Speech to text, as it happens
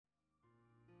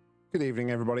Good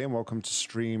evening, everybody, and welcome to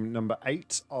stream number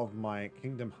 8 of my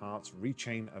Kingdom Hearts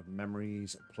Rechain of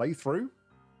Memories playthrough.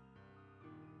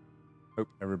 Hope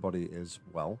everybody is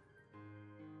well.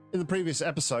 In the previous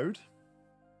episode,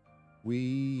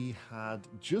 we had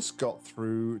just got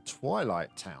through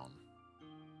Twilight Town,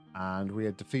 and we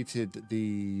had defeated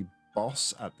the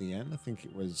boss at the end. I think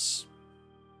it was...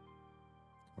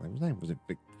 what was his name? Was it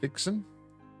Vixen?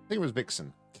 I think it was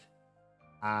Vixen.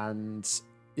 And...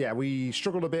 yeah, we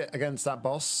struggled a bit against that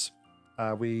boss.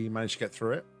 We managed to get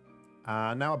through it.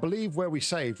 Now, I believe where we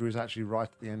saved was actually right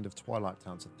at the end of Twilight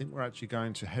Town. So I think we're actually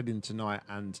going to head in tonight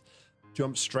and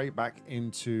jump straight back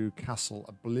into Castle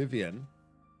Oblivion,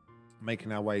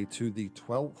 making our way to the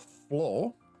 12th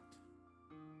floor,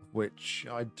 which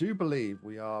I do believe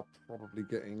we are probably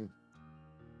getting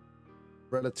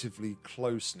relatively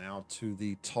close now to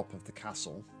the top of the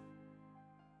castle.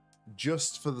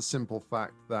 Just for the simple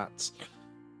fact that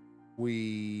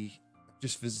we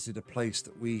just visited a place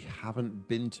that we haven't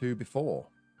been to before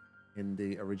in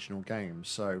the original game.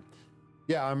 So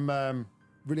yeah, I'm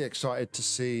really excited to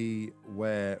see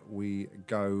where we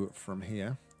go from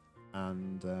here.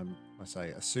 And I say,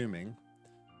 assuming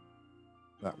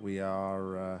that we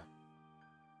are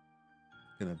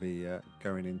going to be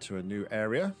going into a new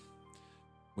area,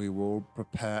 we will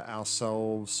prepare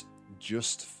ourselves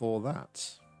just for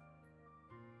that.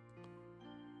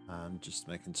 And just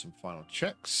making some final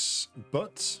checks,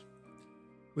 but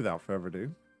without further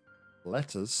ado,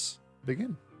 let us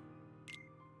begin.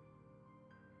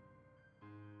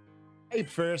 Hey,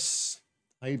 First,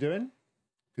 how you doing?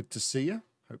 Good to see you.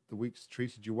 Hope the week's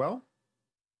treated you well.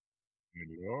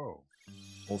 Hello.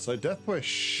 Also,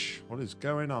 Deathwish, what is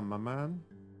going on, my man?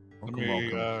 Welcome,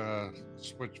 Let me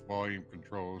switch volume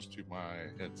controls to my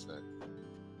headset.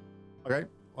 Okay.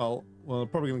 Well, we're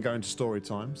probably going to go into story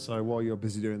time. So while you're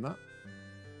busy doing that,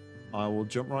 I will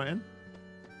jump right in.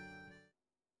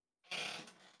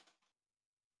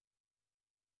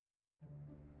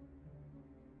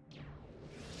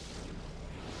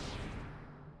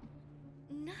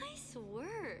 Nice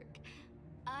work.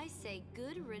 I say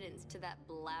good riddance to that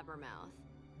blabbermouth.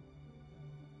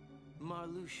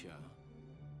 Marluxia,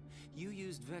 you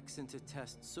used Vexen to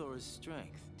test Sora's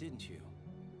strength, didn't you?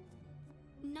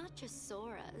 Not just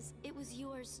Sora's, it was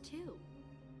yours too.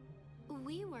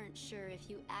 We weren't sure if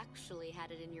you actually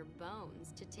had it in your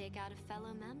bones to take out a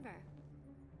fellow member.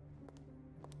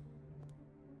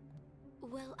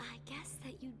 Well, I guess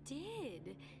that you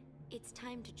did. It's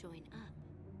time to join up.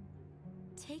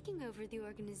 Taking over the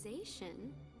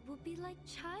organization will be like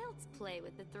child's play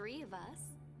with the three of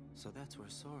us. So that's where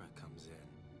Sora comes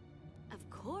in. Of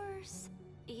course.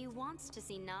 He wants to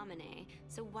see Naminé,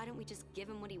 so why don't we just give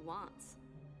him what he wants?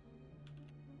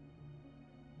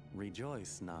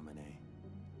 Rejoice, Naminé.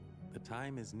 The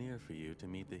time is near for you to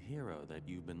meet the hero that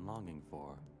you've been longing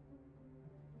for.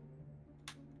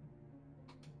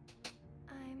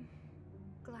 I'm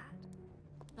glad.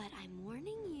 But I'm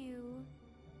warning you.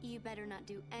 You better not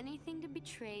do anything to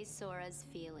betray Sora's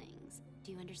feelings.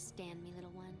 Do you understand me,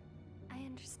 little one? I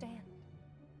understand.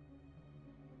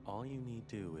 All you need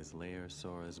do is layer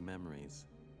Sora's memories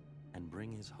and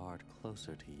bring his heart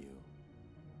closer to you.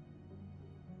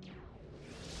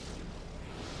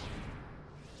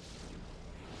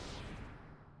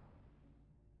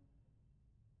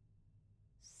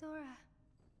 Sora.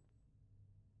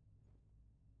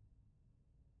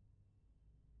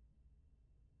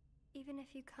 Even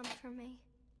if you come for me,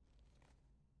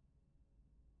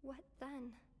 what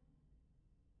then?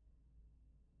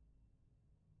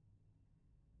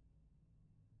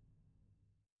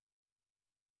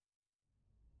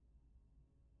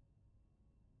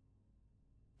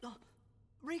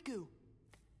 Riku!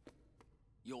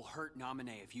 You'll hurt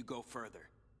Naminé if you go further.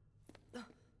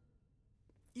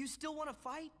 You still want to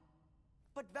fight?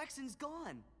 But Vexen's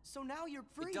gone, so now you're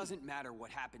free. It doesn't matter what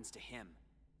happens to him.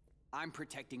 I'm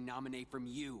protecting Naminé from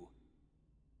you.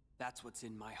 That's what's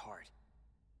in my heart.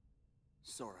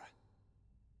 Sora,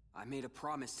 I made a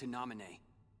promise to Naminé.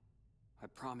 I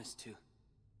promised to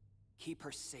keep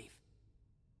her safe.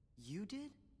 You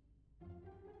did?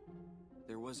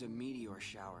 There was a meteor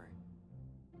shower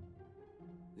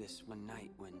this one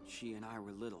night when she and I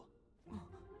were little.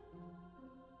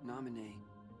 Naminé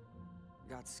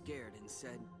got scared and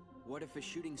said, what if a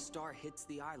shooting star hits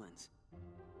the islands?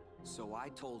 So I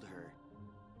told her,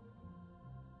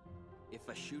 if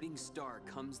a shooting star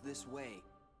comes this way,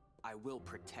 I will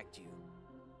protect you.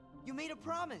 You made a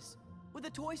promise with a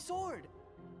toy sword.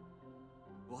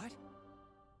 What?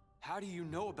 How do you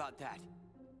know about that?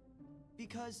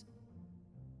 Because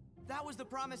that was the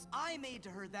promise I made to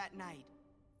her that night.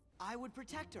 I would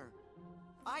protect her.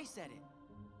 I said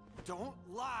it. Don't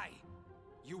lie!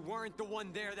 You weren't the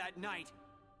one there that night!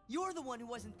 You're the one who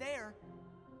wasn't there.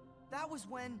 That was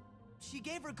when she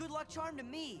gave her good luck charm to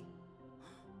me.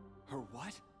 Her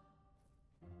what?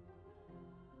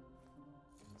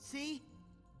 See?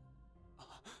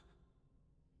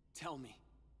 Tell me,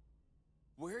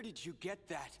 where did you get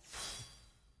that?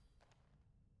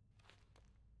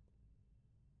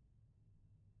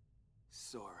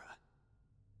 Sora.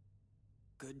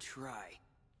 Good try.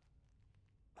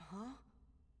 Huh?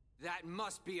 That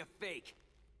must be a fake.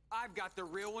 I've got the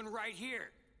real one right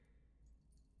here.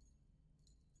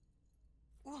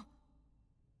 Well,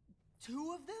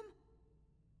 2 of them?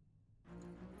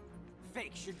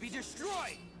 Fake should be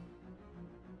destroyed.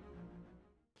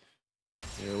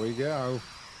 Here we go.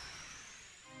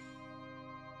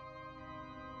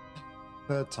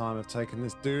 Third time I've taken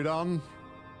this dude on.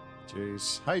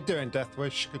 Jeez. How you doing,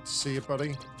 Deathwish? Good to see you,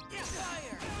 buddy.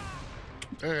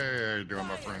 Hey, how you doing,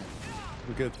 my friend?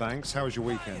 I'm good, thanks. How was your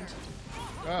weekend?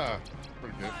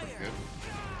 Pretty good, pretty good.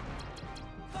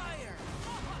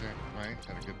 Yeah, right.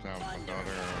 Had a good time with my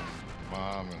daughter and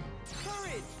mom, and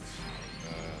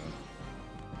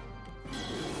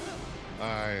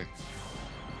I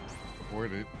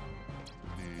avoided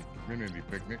the community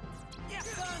picnic.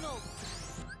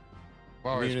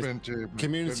 Well, it's been to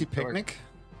Community picnic?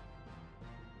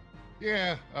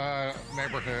 Yeah,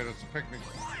 neighborhood. It's a picnic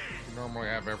we normally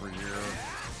have every year,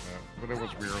 but it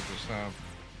was weird this time.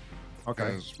 Okay.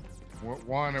 Because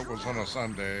one, it was on a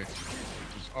Sunday, which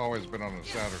has always been on a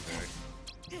Saturday,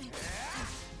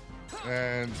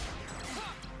 and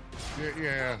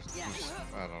yeah, just,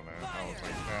 I don't know. I was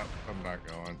like, nah, I'm not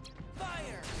going.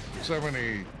 So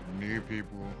many new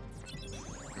people.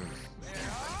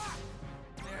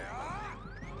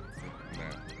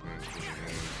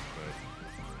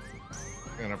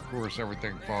 And of course,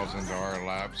 everything falls into our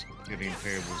laps, getting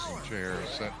tables and chairs,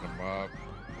 setting them up,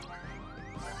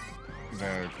 you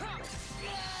know,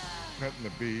 cutting the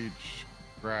beach,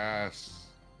 grass,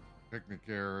 picnic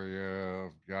area,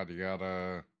 yada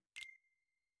yada.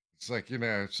 It's like, you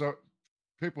know, so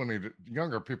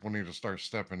younger people need to start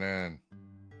stepping in.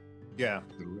 Yeah.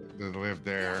 To live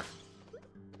there.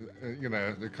 You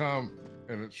know, they come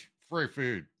and it's free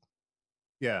food.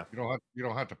 Yeah. You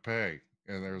don't have to pay.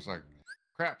 And there's like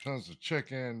crap tons of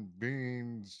chicken,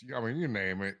 beans, I mean, you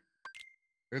name it.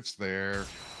 It's there,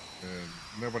 and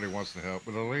nobody wants to help.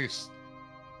 But at least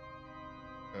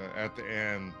at the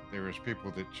end, there was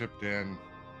people that chipped in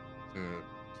to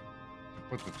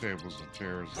put the tables and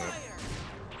chairs up.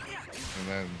 And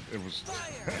then it was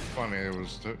funny. It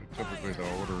was typically the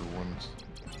older ones,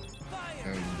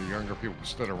 and the younger people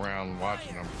stood around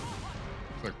watching them.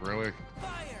 It's like, really?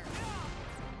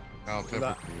 How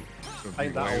typical.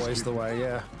 Ain't that always the way?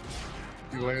 Yeah.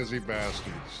 You lazy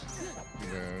bastards.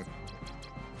 Yeah.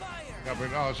 I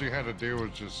mean, all you had to do was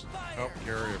just help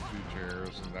carry a few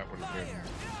chairs, and that would have been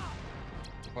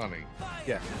funny.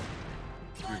 Yeah.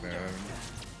 You know.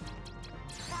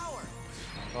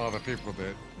 All the people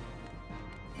that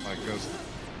like us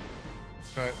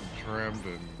cut and trimmed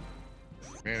and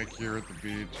manicured the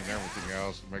beach and everything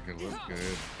else to make it look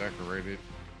good, decorated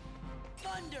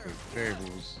the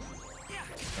tables,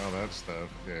 all that stuff.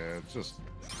 Yeah, it's just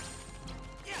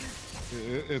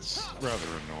it's rather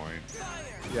annoying.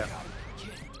 Yeah.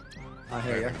 I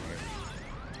hear you. Anyway,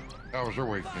 how was your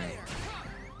weekend?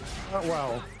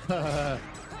 Well,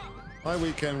 my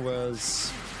weekend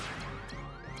was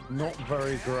not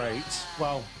very great.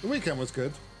 Well, the weekend was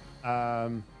good.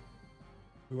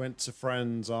 We went to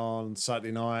friends on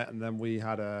Saturday night, and then we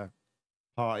had a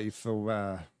party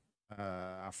for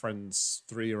our friend's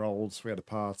 3-year-olds. We had a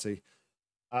party.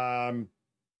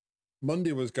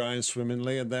 Monday was going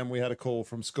swimmingly, and then we had a call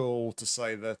from school to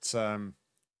say that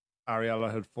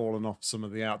Ariella had fallen off some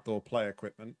of the outdoor play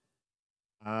equipment.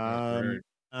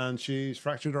 And she's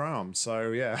fractured her arm.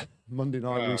 So yeah, Monday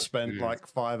night we spent like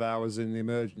 5 hours in the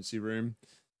emergency room.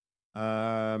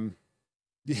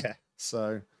 Yeah,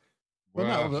 so well,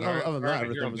 no, other than that,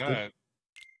 everything was good.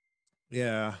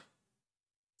 Yeah.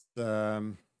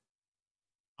 Broken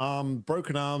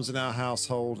arms in our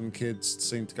household and kids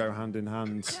seem to go hand in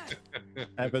hand.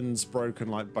 Evan's broken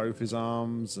like both his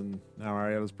arms, and now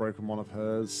Ariella's broken one of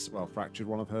hers. Well, fractured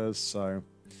one of hers. So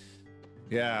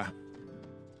yeah.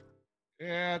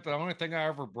 Yeah, the only thing I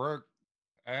ever broke,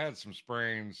 I had some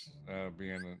sprains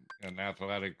being in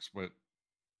athletics, but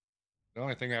the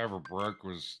only thing I ever broke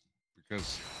was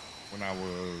because when I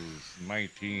was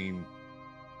 19,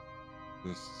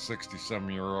 this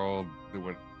 60-some-year-old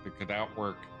that could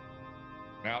outwork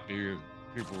and outdo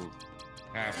people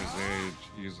half his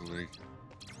age easily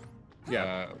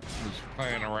was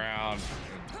playing around,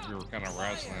 and we were kind of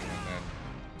wrestling, and then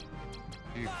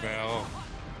he fell,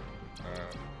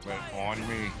 went on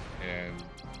me, and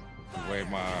the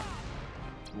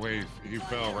way he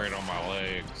fell right on my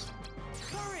legs,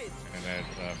 and that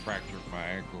fractured my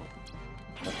ankle.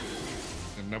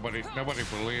 And nobody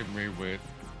believed me, but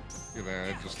you know,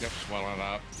 it just kept swelling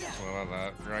up.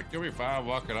 You're like, you'll be fine,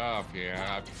 walk it off.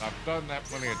 Yeah, I've done that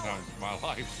plenty of times in my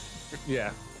life.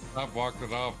 Yeah. I've walked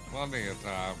it off plenty of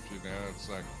times, you know. It's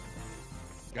like,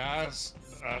 guys,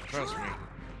 trust me.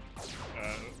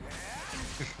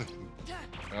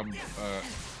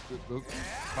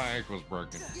 My ankle was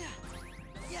broken.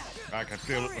 I could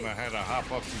feel it when I had to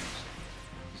hop up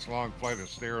this long flight of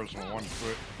stairs on one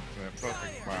foot. And it felt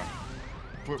like my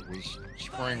foot was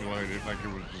spring-loaded, like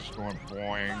it was just going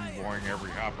boing, boing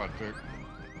every hop I took.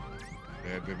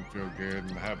 Yeah, it didn't feel good,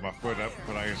 and I had my foot up,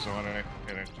 put ice on it,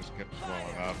 and it just kept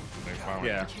swelling up. And they finally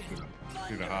took me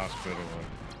to the hospital.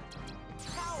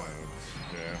 And,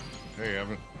 yeah. Hey,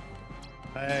 Evan.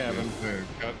 Hey, Evan.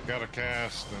 Got a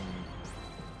cast and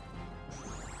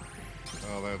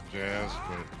all that jazz,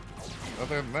 but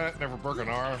other than that, never broke an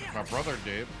arm. My brother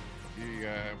did. He,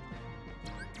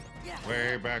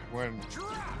 way back when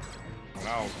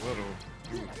I was little,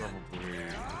 he was probably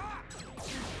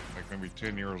like maybe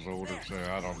 10 years old or so,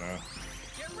 I don't know.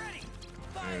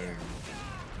 And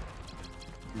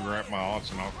we were at my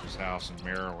aunt's and uncle's house in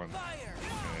Maryland,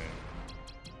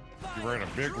 and you ran a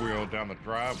big wheel down the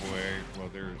driveway. Well,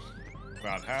 there's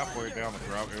about halfway down the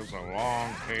driveway, it was a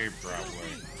long paved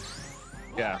driveway.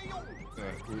 Yeah.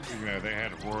 You know, they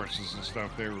had horses and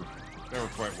stuff. They were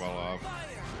quite well off.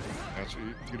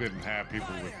 You didn't have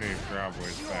people with paved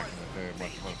driveways back in the day,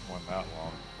 much less one that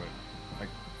long. But like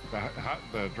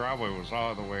the driveway was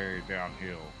all the way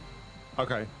downhill.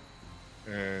 Okay.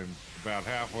 And about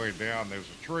halfway down, there's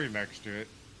a tree next to it,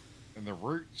 and the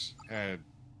roots had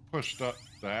pushed up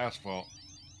the asphalt,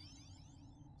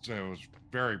 so it was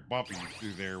very bumpy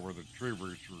through there where the tree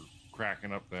roots were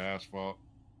cracking up the asphalt.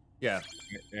 Yeah.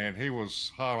 And he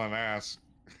was hauling ass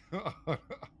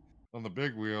on the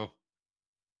big wheel.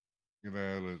 You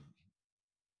know,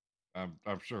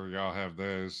 I'm sure y'all have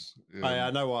those.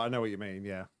 I know what you mean.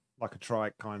 Yeah, like a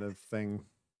trike kind of thing.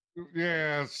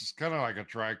 Yeah, it's kind of like a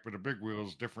trike, but a big wheel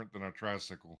is different than a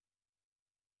tricycle.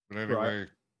 But anyway, Right.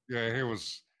 yeah, he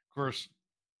was, of course,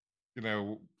 you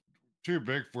know, too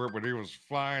big for it, but he was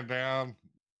flying down,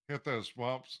 hit those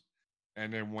bumps,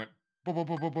 and then went boom, boom,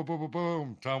 boom, boom, boom, boom, boom,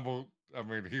 boom, tumbled. I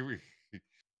mean,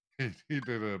 he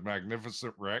did a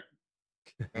magnificent wreck,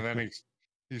 and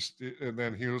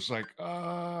then he was like,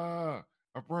 I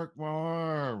broke my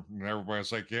arm, and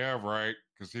everybody's like, yeah, right,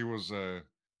 because he was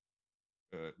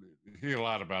he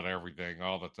lied about everything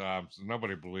all the time, so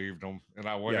nobody believed him. And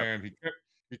I went in,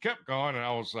 he kept going, and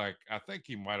I was like, I think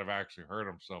he might have actually hurt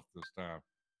himself this time.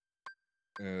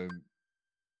 And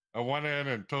I went in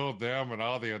and told them and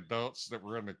all the adults that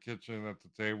were in the kitchen at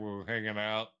the table hanging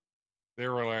out. They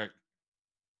were like,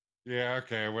 yeah,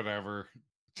 okay, whatever.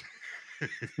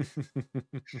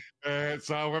 And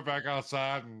so I went back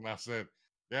outside and I said,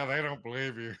 yeah, they don't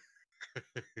believe you.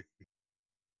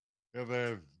 And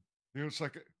then he was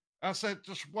like, I said,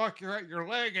 just walk your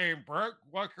leg ain't broke.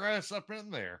 Walk your ass up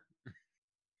in there.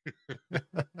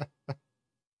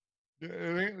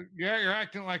 Yeah, you're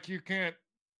acting like you can't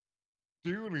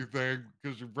do anything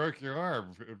because you broke your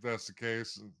arm. If that's the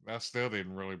case, I still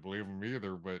didn't really believe him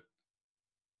either. But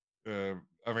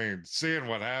I mean, seeing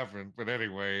what happened. But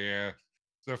anyway, yeah.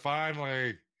 So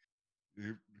finally,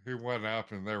 he went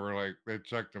up, and they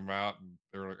checked him out, and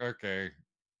they were like, okay,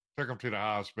 took him to the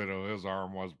hospital. His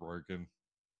arm was broken.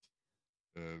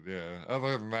 Yeah.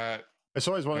 Other than that, it's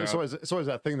always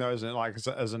that thing though, isn't it? Like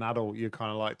as an adult, you're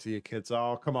kind of like to your kids,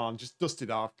 oh, come on, just dust it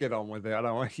off, get on with it. I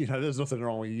don't want, there's nothing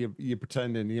wrong with you. You're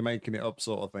pretending, you're making it up,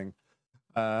 sort of thing.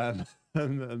 And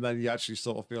then you actually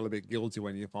sort of feel a bit guilty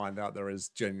when you find out there is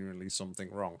genuinely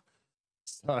something wrong.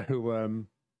 So,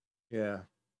 yeah.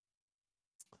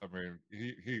 I mean,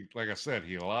 he like I said,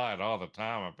 he lied all the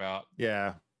time about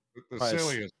the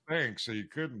silliest thing, so you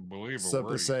couldn't believe it. So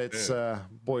it's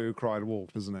boy who cried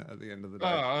wolf, isn't it? At the end of the day.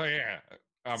 Oh yeah,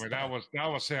 I mean that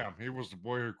was him. He was the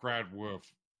boy who cried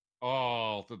wolf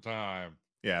all the time.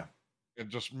 Yeah, and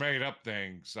just made up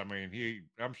things. I mean,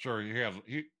 I'm sure he had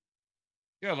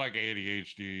like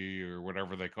ADHD or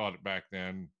whatever they called it back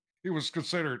then. He was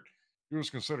considered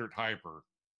hyper.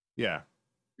 Yeah,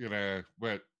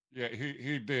 but yeah,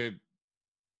 he did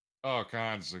all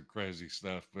kinds of crazy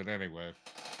stuff. But anyway.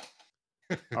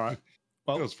 All right.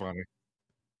 Well, it was funny.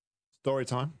 Story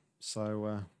time.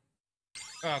 So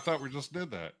I thought we just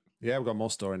did that. Yeah, we've got more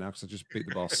story now because I just beat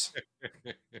the boss.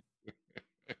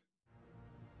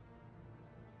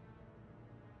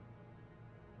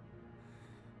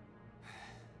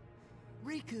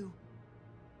 Riku.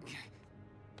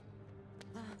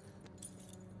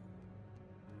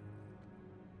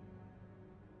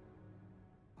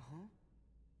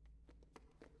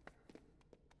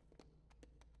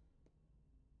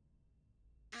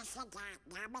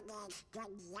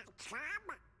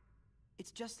 It's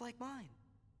just like mine.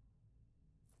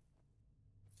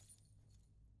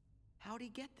 How'd he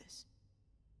get this?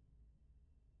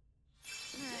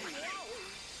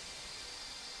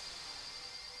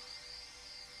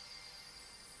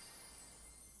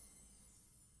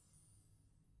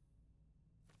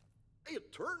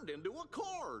 It turned into a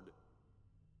card.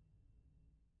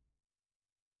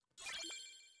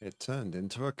 It turned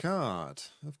into a card.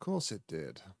 Of course it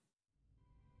did.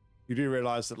 You do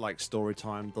realize that, like, story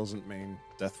time doesn't mean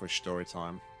Death Wish story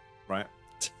time, right?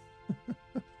 I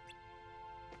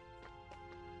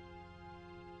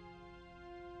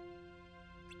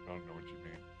don't know what you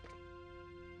mean.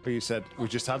 But you said we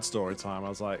just had story time. I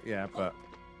was like, yeah, but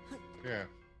Yeah.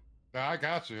 No, I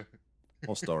got you.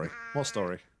 more story. More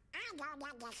story. I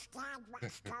don't understand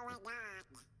what's going on.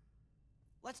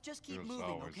 Let's just keep There's moving,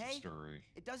 always a okay? story.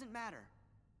 It doesn't matter.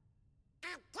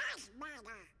 It does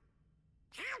matter.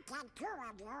 How can two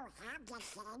of you have the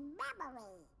same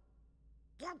memory?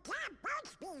 You can't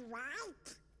both be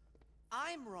right.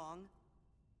 I'm wrong.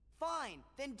 Fine,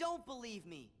 then don't believe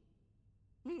me.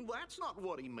 That's not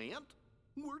what he meant.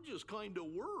 We're just kind of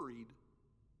worried.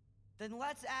 Then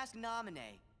let's ask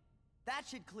Naminé. That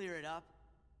should clear it up.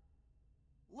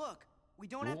 Look, we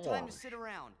don't have time to sit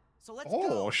around, so let's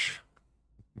go. Gosh.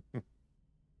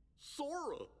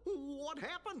 Sora, what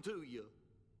happened to you?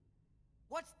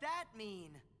 What's that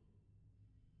mean?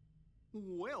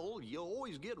 Well, you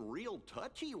always get real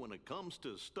touchy when it comes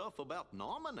to stuff about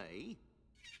Naminé.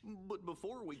 But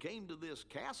before we came to this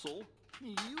castle,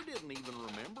 you didn't even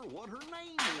remember what her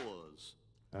name was.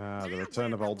 Ah, the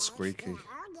return of old Squeaky.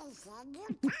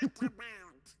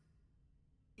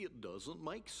 It doesn't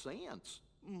make sense.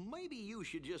 Maybe you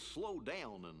should just slow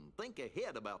down and think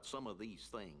ahead about some of these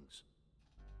things.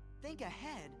 Think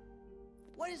ahead?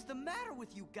 What is the matter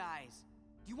with you guys?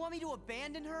 Do you want me to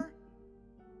abandon her?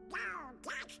 No,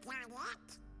 that's not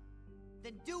it.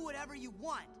 Then do whatever you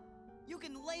want. You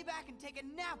can lay back and take a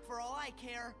nap for all I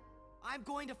care. I'm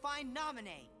going to find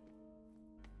Naminé.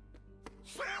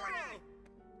 Sora!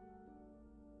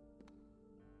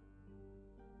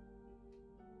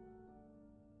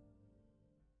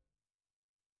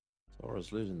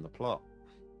 Sora's losing the plot.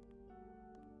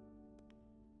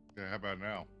 Yeah, how about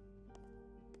now?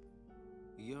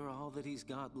 You're all that he's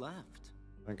got left.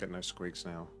 I don't get no squeaks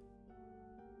now.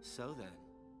 So then,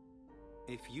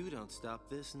 if you don't stop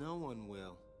this, no one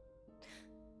will.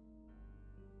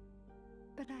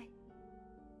 But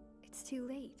it's too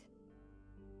late.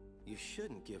 You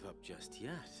shouldn't give up just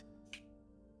yet.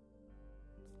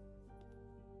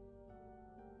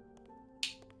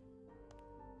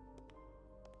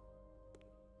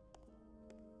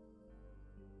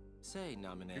 Say,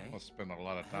 Naminé, He must spend a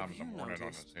lot of time in the morning on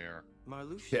his hair.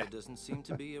 Marluxia doesn't seem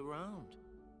to be around.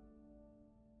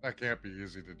 That can't be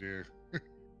easy to do.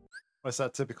 It's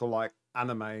that typical, like,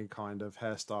 anime kind of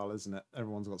hairstyle, isn't it?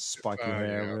 Everyone's got spiky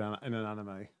hair in an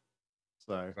anime.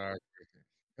 So, Exactly.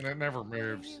 And it never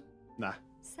moves. nah.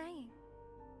 Saying.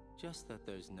 Just that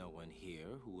there's no one here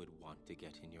who would want to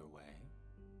get in your way.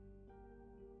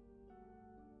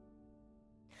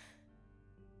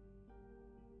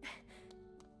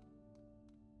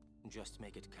 Just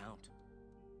make it count.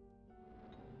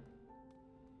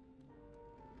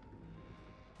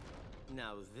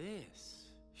 Now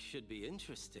this should be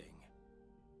interesting.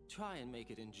 Try and make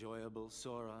it enjoyable,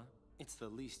 Sora. It's the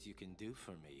least you can do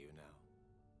for me, you know.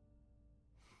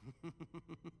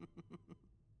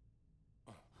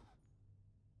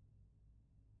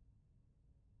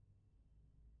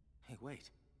 Hey, wait.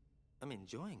 I'm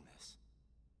enjoying this.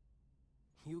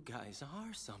 You guys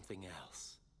are something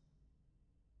else.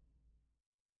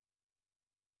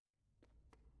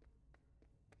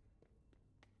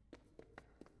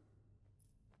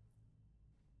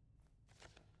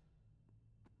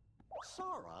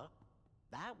 Sora,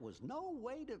 that was no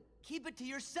way to... Keep it to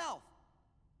yourself.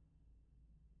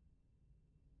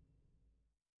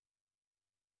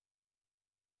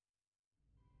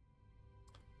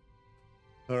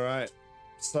 All right.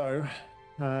 So,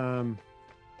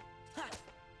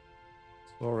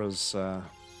 Sora's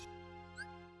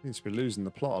seems to be losing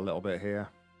the plot a little bit here.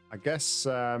 I guess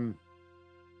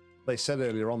they said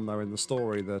earlier on, though, in the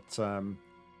story that the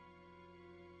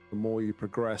more you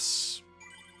progress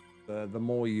the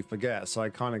more you forget. So I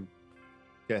kind of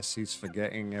guess he's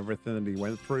forgetting everything that he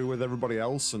went through with everybody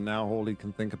else, and now all he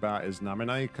can think about is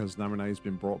Namine, because Namine's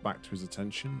been brought back to his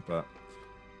attention. But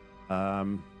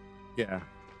yeah,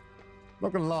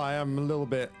 not gonna lie, I'm a little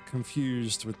bit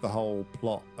confused with the whole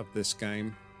plot of this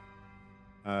game.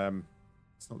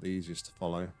 It's not the easiest to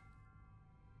follow,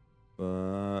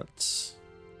 but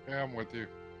yeah, I'm with you.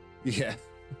 Yeah.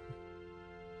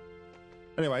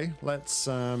 Anyway, let's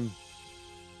go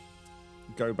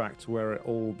back to where it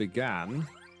all began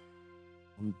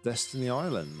on Destiny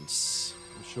Islands.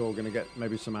 I'm sure we're going to get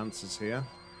maybe some answers here.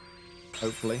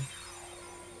 Hopefully.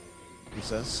 He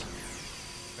says.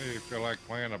 Hey, you feel like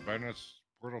playing a bonus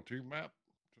Portal 2 map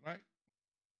tonight?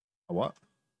 A what?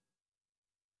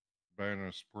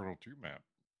 Bonus Portal 2 map.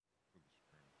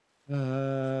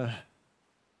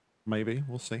 Maybe.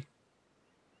 We'll see.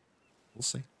 We'll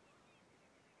see.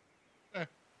 No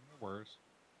worries.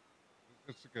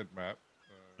 It's a good map.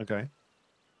 Okay.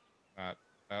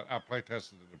 I play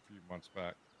tested it a few months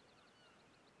back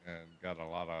and got a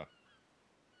lot of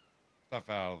stuff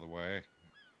out of the way,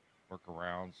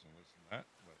 workarounds and this and that.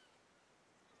 But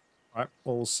all right.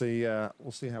 Well, we'll see.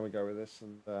 We'll see how we go with this,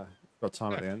 and if we've got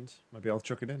time at the end, maybe I'll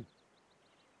chuck it in.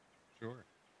 Sure.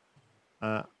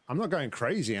 I'm not going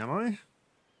crazy, am I?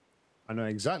 I know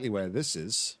exactly where this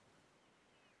is.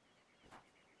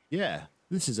 Yeah,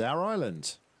 this is our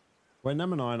island, where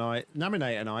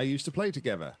Namine and I used to play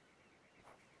together.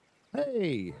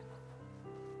 Hey!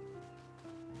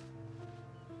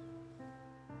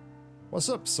 What's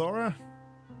up, Sora?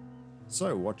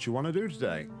 So, what you want to do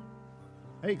today?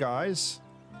 Hey, guys.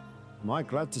 Am I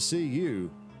glad to see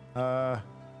you?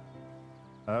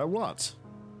 What?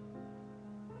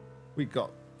 We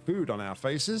got food on our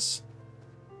faces.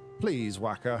 Please,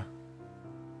 Whacker.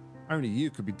 Only you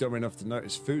could be dumb enough to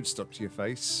notice food stuck to your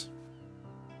face.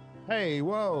 Hey,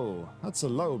 whoa, that's a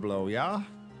low blow, yeah?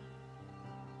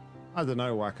 I don't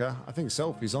know, Whacker. I think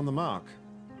Selfie's on the mark.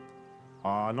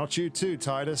 Ah, not you too,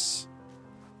 Titus.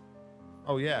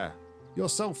 Oh yeah, you're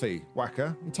Selfie,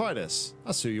 Whacker, and Titus.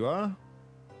 That's who you are.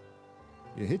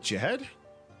 You hit your head?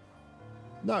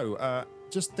 No,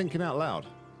 just thinking out loud.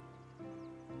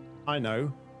 I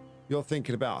know. You're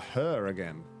thinking about her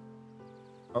again.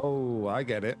 Oh, I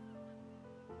get it.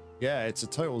 Yeah, it's a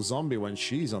total zombie when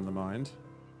she's on the mind.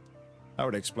 That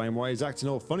would explain why he's acting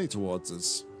all funny towards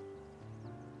us.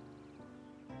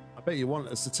 I bet you want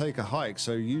us to take a hike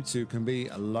so you two can be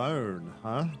alone,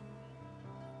 huh?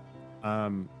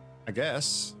 I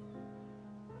guess.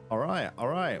 All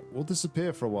right. We'll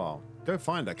disappear for a while. Go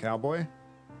find her, cowboy.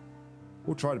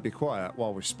 We'll try to be quiet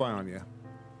while we spy on you.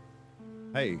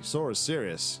 Hey, Sora's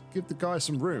serious. Give the guy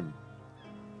some room.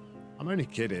 I'm only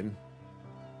kidding.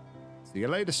 See you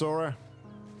later, Sora.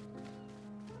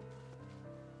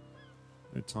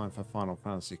 No time for Final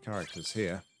Fantasy characters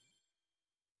here.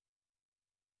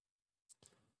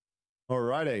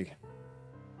 Alrighty.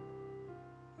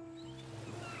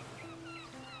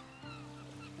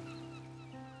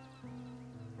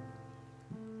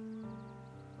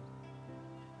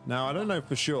 Now, I don't know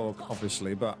for sure,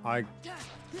 obviously, but I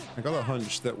got a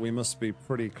hunch that we must be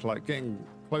pretty closing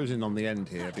on the end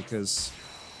here, because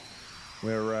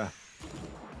we're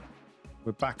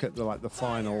back at the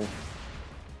final,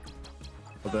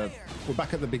 we're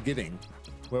back at the beginning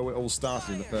where we all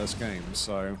started in the first game,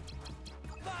 so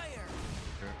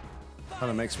kind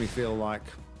of makes me feel like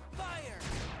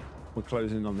we're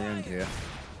closing on the end here.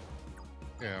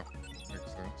 Yeah, makes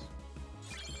sense.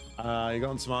 You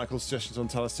got some article suggestions on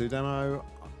Talos 2 demo.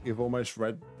 You've almost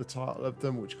read the title of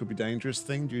them, which could be dangerous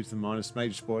thing due to the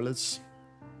major spoilers.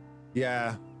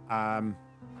 Yeah, I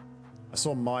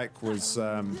saw Mike was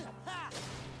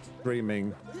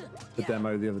streaming the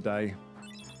demo the other day,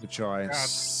 which I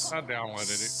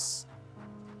downloaded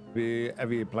it.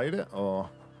 Have you played it or?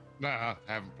 Nah, I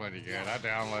haven't played it yet. I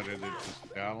downloaded it just to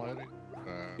download it.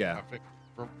 Yeah. I think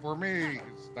for me,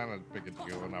 it's not as big a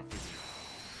deal, and I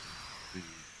figured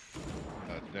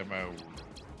the demo,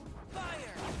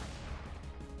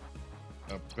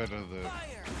 a bit of the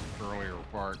earlier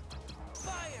part.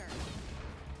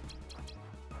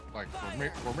 Like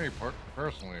for me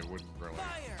personally, it wouldn't really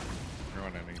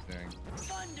ruin anything. It's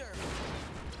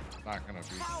not gonna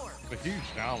be a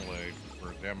huge download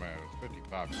for a demo. It's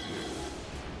 55 gigs.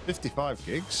 55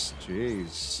 gigs?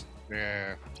 Jeez.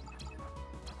 Yeah.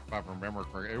 If I remember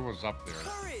correctly, it was up there.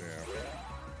 Yeah.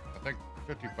 I think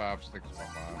 55 sticks in my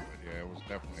mind, but yeah, it was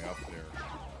definitely up there.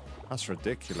 That's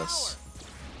ridiculous.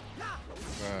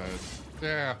 But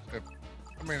yeah,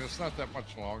 I mean, it's not that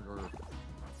much longer.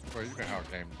 Well, you know how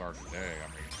games are today. I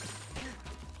mean,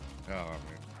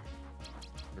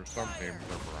 there's some games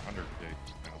over 100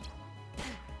 gigs now.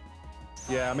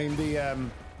 Yeah, I mean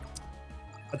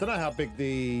I don't know how big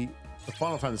the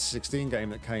Final Fantasy 16 game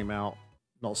that came out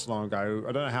not so long ago.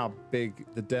 I don't know how big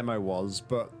the demo was,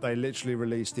 but they literally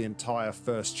released the entire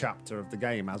first chapter of the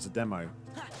game as a demo.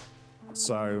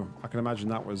 So I can imagine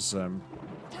that was on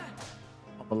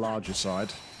the larger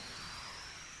side.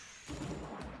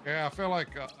 Yeah, I feel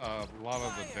like a lot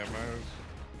of the demos.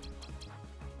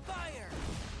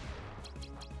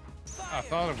 I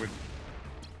thought it would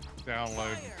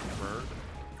download and convert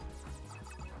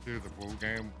to the full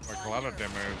game. Like a lot of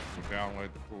demos would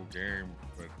download the full game,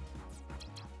 but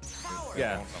they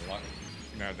don't allow,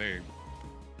 you know,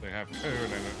 they have code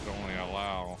and it only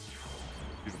allow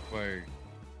you to play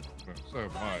so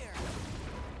much.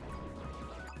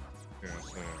 Yeah,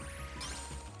 so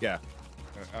yeah.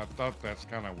 I thought that's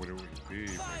kind of what it would be,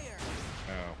 but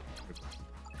no, it's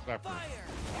separate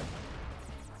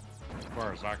as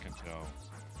far as I can tell.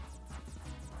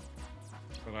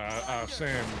 But I assume,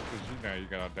 because you know, you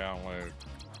gotta download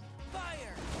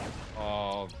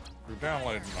you're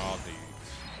downloading all the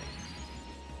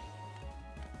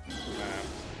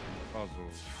maps,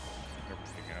 puzzles,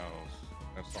 everything else.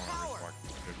 That's the only reason why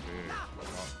it's so big.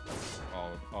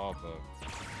 All the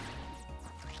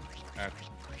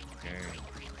attributes of the game.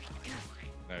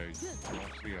 No, you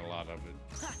don't see a lot of it.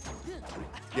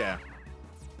 Yeah.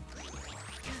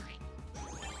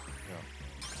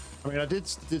 I mean, I did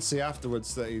see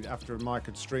afterwards that after Mike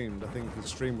had streamed, I think his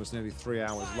stream was nearly 3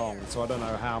 hours long. So I don't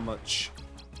know how much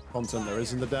content there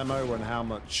is in the demo and how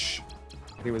much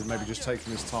he was maybe just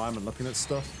taking his time and looking at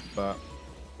stuff. But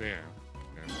yeah.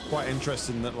 Quite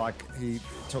interesting that like he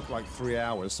took like 3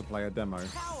 hours to play a demo.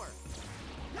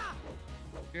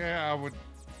 Yeah,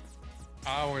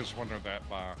 I always wonder that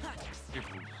by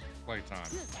people's playtime.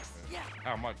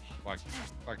 How much, like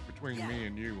between me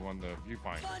and you on the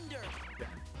viewfinder.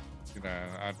 You know,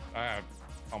 I had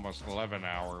almost 11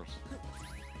 hours.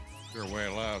 You're way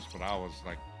less, but I was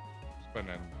like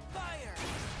spending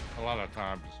a lot of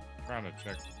time just trying to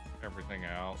check everything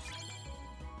out,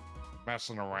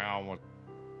 messing around with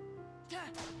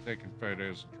taking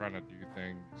photos and trying to do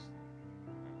things.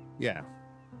 Yeah.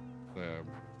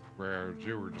 Whereas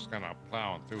you were just kind of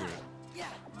plowing through it.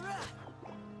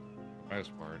 For the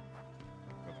most part.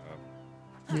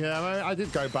 But, yeah, I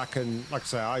did go back and, like I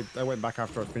say, I went back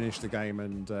after I finished the game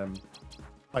and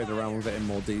played around with it in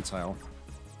more detail.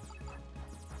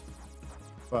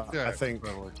 But yeah, I think,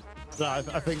 I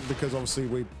think because obviously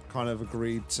we kind of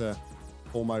agreed to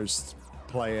almost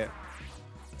play it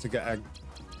to get a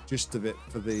gist of it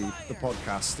for the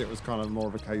podcast, it was kind of more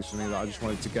of a case for me that I just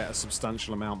wanted to get a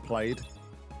substantial amount played.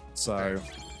 So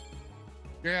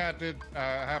yeah, I did. I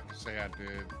have to say I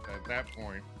did. At that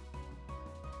point,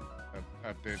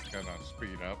 I did kind of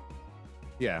speed up.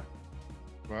 Yeah.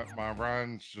 But my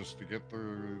runs just to get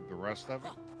through the rest of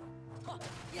it.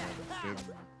 Didn't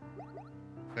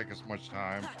take as much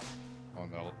time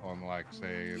on like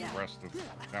say the rest of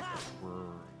chapter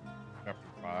 5.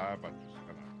 I just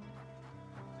kind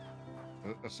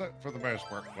of, for the most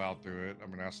part, plowed through it. I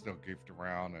mean, I still goofed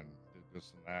around and did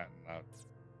this and that,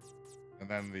 and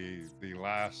then the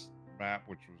last map,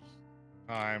 which was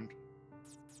timed.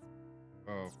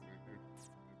 Oh,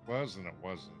 it was and it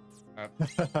wasn't.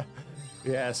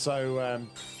 Yeah. So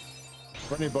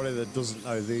for anybody that doesn't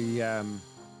know, the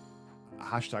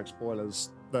hashtag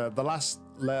spoilers. The last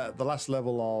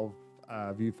level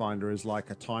of Viewfinder is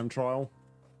like a time trial.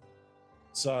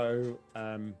 So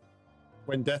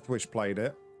when Deathwish played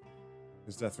it,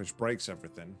 because Deathwish breaks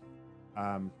everything,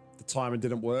 the timer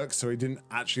didn't work, so he didn't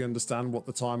actually understand what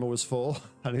the timer was for,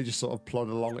 and he just sort of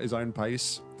plodded along at his own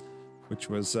pace, which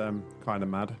was kind of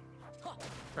mad.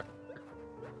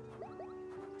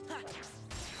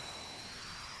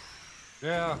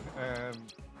 Yeah, and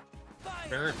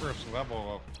very first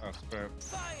level I spent.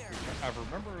 I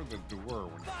remember the door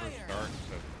when it first starts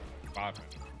at 5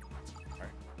 minutes.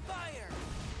 Right?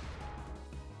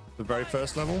 The very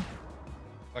first level?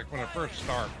 Like when it first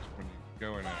starts, when you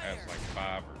go in, it has like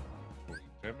 5 or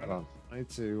 10 minutes. Hold on. I need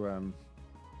to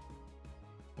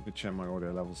let me check my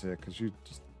audio levels here because you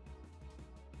just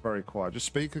very quiet. Just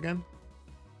speak again.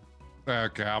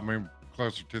 Okay, I'll move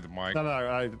closer to the mic.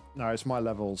 No, it's my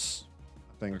levels.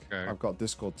 I think okay. I've got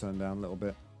Discord turned down a little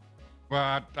bit. Well,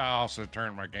 I also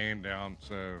turned my game down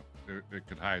so it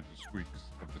could hide the squeaks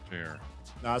of the chair.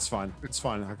 No, it's fine. It's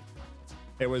fine.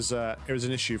 It was an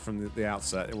issue from the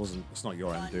outset. It's not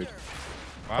your end, dude.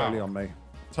 Wow. Totally on me.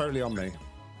 Totally on me.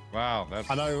 Wow, that's.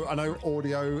 I know.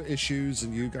 Audio issues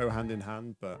and you go hand in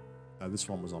hand, but no, this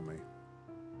one was on me.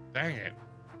 Dang it!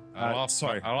 I lost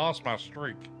my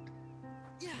streak.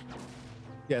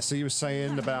 Yeah. So you were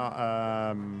saying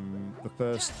about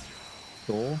the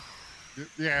door?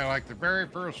 Yeah, like the very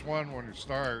first one when you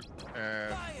start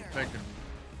and you're taking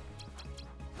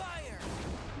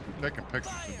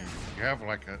pictures and you have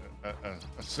like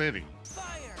a city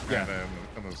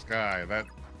in the sky.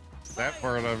 That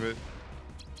part of it,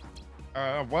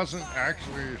 I wasn't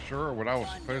actually sure what I was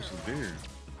supposed to do,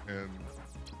 and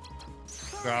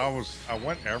so I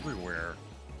went everywhere,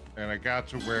 and I got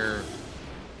to where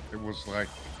it was like,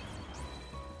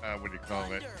 what do you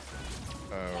call it?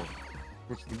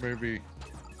 What's the movie?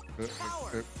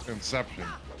 Inception.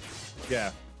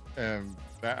 Yeah. And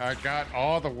I got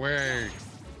all the way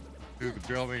to the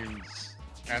buildings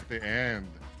at the end,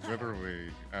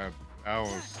 literally. I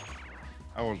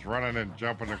was running and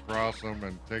jumping across them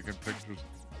and taking pictures.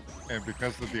 And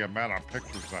because of the amount of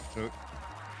pictures I took,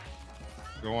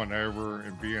 going over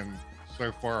and being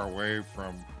so far away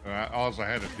from, all I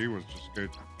had to do was just go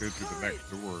to the next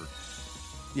door.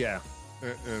 Yeah.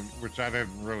 And, which I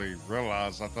didn't really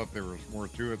realize. I thought there was more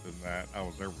to it than that. I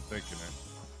was overthinking it.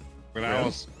 But I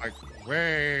was like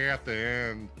way at the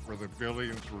end where the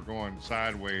buildings were going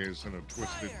sideways in a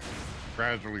twisted,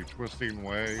 gradually twisting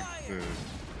way to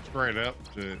straight up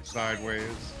to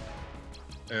sideways.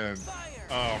 And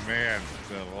oh man,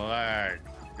 the lag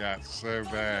got so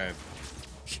bad.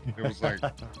 It was like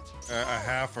a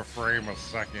half a frame a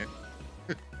second.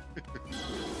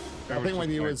 I think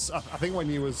when you was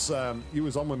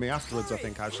on with me afterwards, I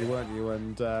think, actually, weren't you?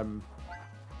 And I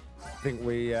think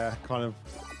we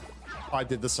I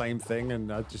did the same thing,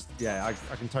 and I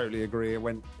can totally agree.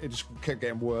 It just kept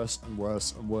getting worse and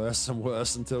worse and worse and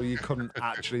worse until you couldn't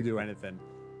actually do anything.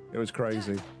 It was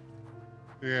crazy.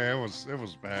 Yeah, it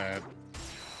was bad.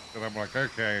 And I'm like,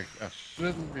 okay, I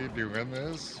shouldn't be doing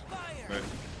this, but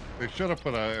they should have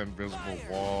put an invisible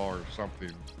wall or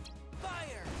something.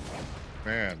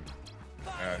 Man,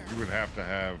 you would have to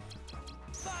have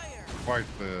quite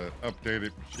the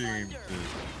updated machine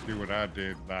to do what I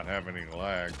did, not have any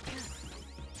lag.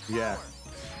 Yeah.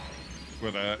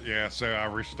 But yeah, so I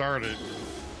restarted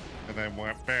and then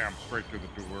went bam straight to the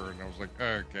door, and I was like,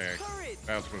 okay,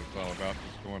 that's what it's all about,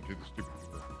 just going to the stupid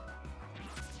door.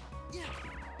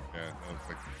 Yeah, I was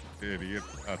like, idiot,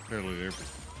 I totally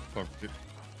fucked it.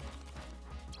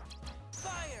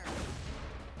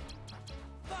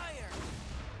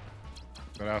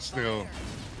 But I still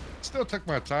took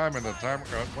my time, and the time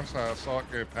once I saw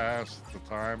it go past the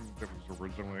time that was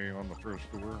originally on the first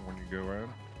door when you go in,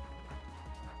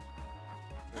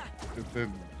 it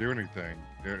didn't do anything.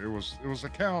 It was a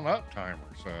count up timer,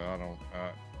 so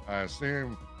I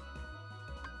assume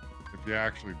if you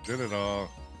actually did it all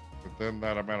within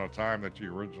that amount of time that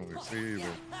you originally see,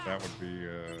 that would be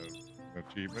an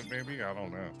achievement, maybe. I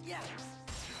don't know.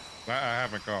 I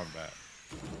haven't gone back.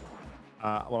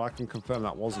 Well, I can confirm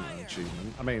that wasn't an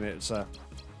achievement. I mean, it's an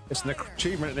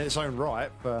achievement in its own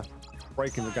right for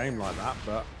breaking the game like that,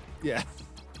 but yeah.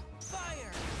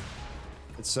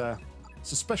 It's a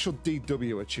special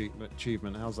DW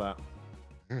achievement. How's that?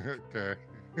 Okay.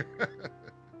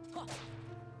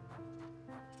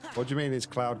 What do you mean it's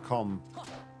Cloud Com,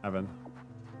 Evan?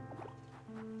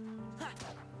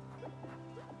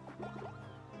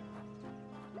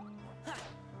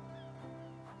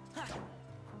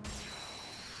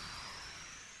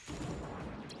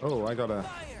 Oh, I got a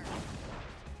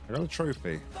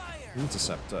trophy.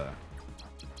 Interceptor.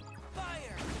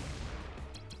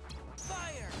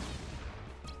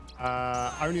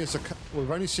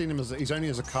 We've only seen him he's only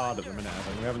as a card at the minute,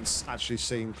 Evan. We haven't actually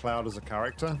seen Cloud as a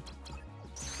character.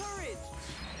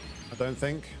 I don't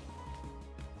think.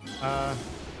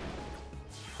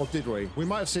 Or did we? We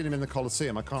might have seen him in the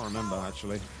Colosseum. I can't remember,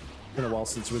 actually. It's been a while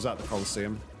since he was at the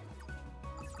Colosseum.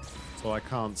 So I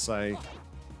can't say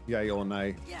yay or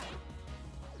nay.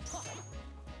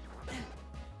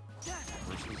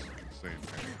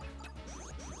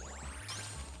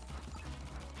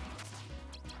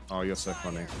 Oh, you're so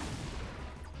funny.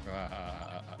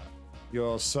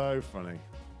 You're so funny.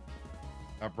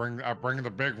 I bring the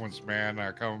big ones, man.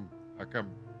 I come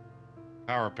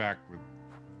power packed with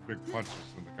big punches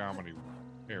in the comedy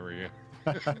area.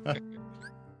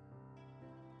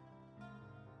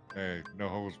 Hey, no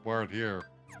holds barred here.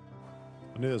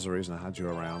 I knew there's a reason I had you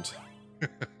around.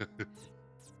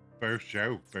 Both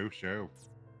show.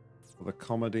 For the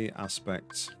comedy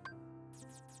aspect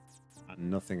and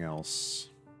nothing else.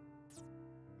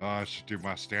 Oh, I should do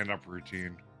my stand-up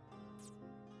routine.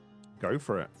 Go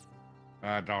for it.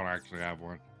 I don't actually have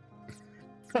one.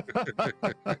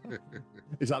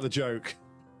 Is that the joke?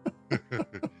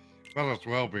 Well, as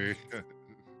well be.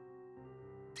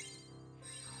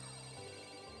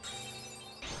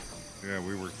 Yeah,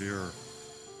 we were here.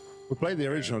 We played the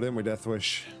original, didn't we,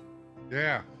 Deathwish?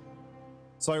 Yeah.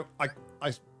 So right,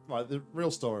 the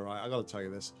real story, right? I got to tell you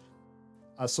this.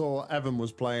 I saw Evan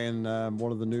was playing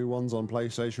one of the new ones on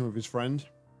PlayStation with his friend,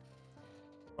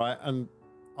 right? And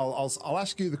I'll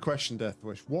ask you the question,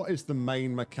 Deathwish. What is the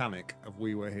main mechanic of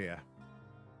We Were Here?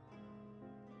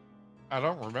 I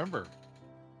don't remember.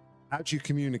 How do you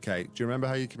communicate? Do you remember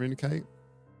how you communicate?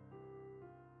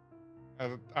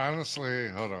 Honestly,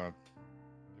 hold on.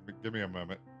 Give me a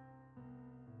moment.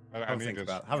 I need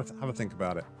to have a think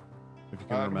about it. If you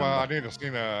can remember. Well, I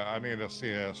need to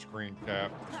see a screen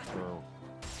cap.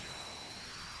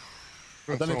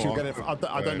 I don't know if you'll get it.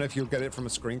 I don't know if you'll get it from a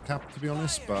screen cap, to be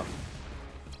honest, but.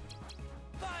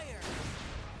 Fire!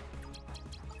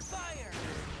 Fire!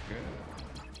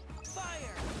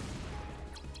 Fire!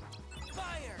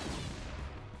 Fire!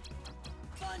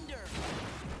 Thunder!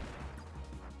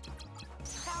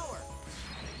 Power!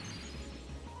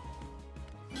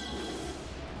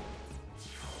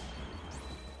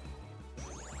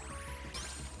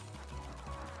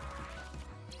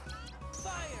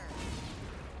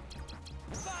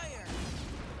 Fire!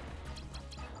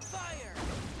 Fire! Fire!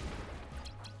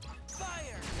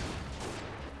 Fire!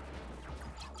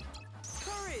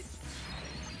 Courage!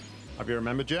 Have you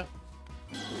remembered yet?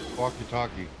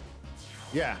 Walkie-talkie.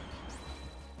 Yeah.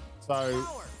 So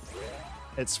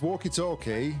it's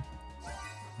walkie-talkie,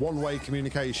 one-way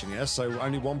communication. Yes. So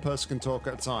only one person can talk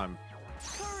at a time.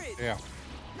 Courage! Yeah.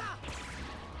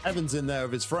 Evan's in there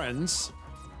with his friends,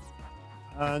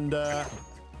 and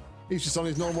he's just on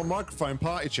his normal microphone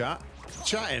party chat,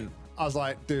 chatting. I was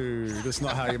like, dude, that's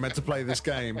not how you're meant to play this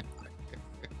game.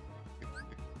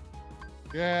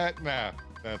 Yeah, nah,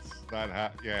 that's not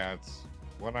how. Yeah, it's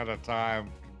one at a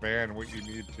time, conveying what you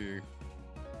need to.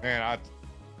 Man, I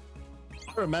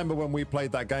remember when we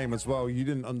played that game as well. You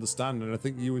didn't understand, and I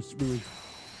think you was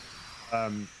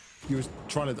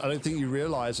trying to. I don't think you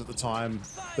realized at the time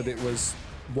that it was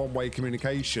one-way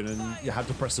communication, and you had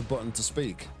to press a button to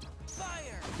speak.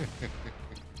 Fire!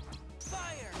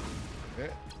 Fire!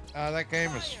 that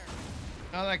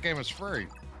game is free.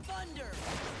 Thunder!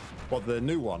 What, the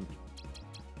new one?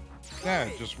 Yeah,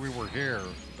 just We Were Here.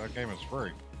 That game is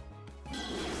free.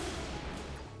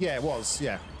 Yeah, it was.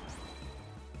 Yeah.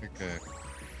 Okay.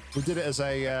 We did it as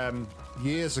a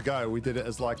years ago. We did it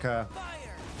as like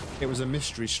it was a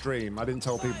mystery stream. I didn't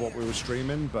tell people what we were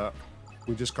streaming, but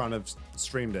we just kind of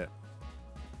streamed it.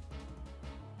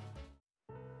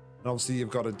 And obviously,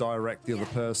 you've got to direct the other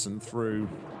person through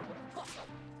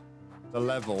the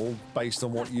level based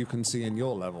on what you can see in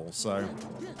your level. So,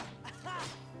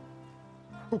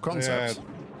 cool concept.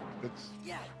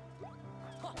 Yeah,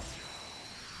 it's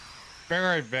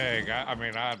very vague. I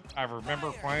mean, I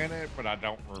remember playing it, but I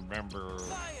don't remember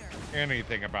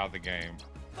anything about the game.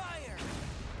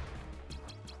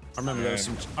 I remember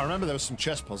there was some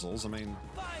chess puzzles. I mean,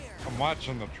 I'm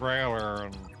watching the trailer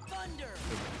and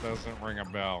it doesn't ring a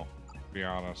bell, to be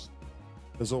honest.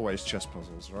 There's always chess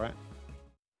puzzles, right?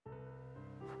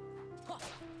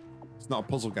 It's not a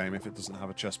puzzle game if it doesn't have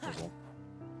a chess puzzle.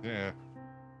 Yeah.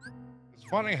 It's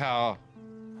funny how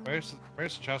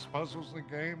most chess puzzles in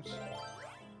games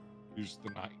use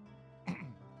the night.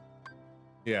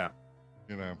 Yeah.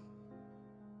 You know.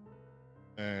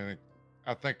 And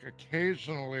I think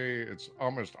occasionally it's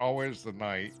almost always the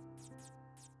night.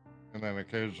 And then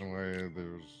occasionally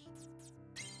there's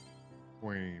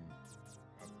Queen.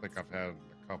 I think I've had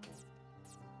a couple.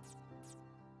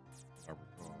 I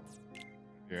recall.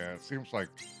 Yeah, it seems like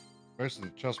most of the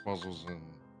chess puzzles in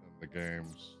the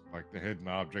games, like the hidden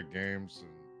object games and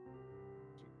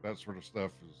that sort of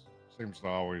stuff, seems to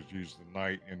always use the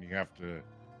night, and you have to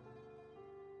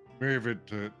move it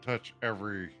to touch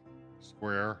every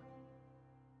square.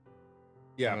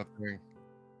 Yeah. Kind of thing.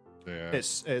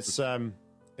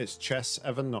 Yeah. It's chess,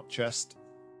 Evan, not chest.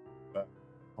 But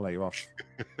I'll let you off.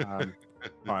 All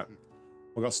right.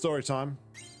 We've got story time.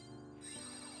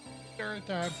 Story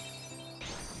time.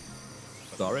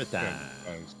 Story time.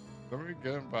 Let me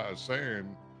begin by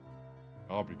saying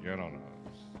I'll begin on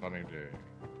a sunny day.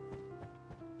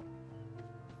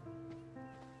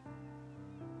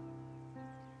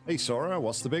 Hey, Sora,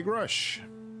 what's the big rush?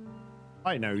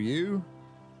 I know you.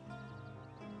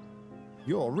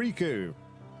 You're Riku.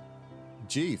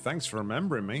 Gee, thanks for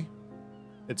remembering me.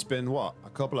 It's been, what, a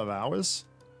couple of hours?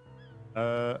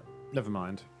 Never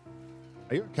mind.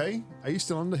 Are you okay? Are you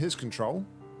still under his control?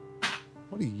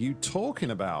 What are you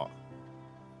talking about?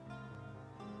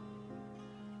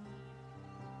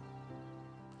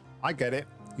 I get it.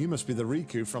 You must be the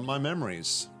Riku from my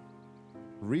memories.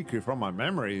 Riku from my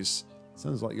memories?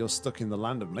 Sounds like you're stuck in the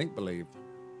land of make-believe.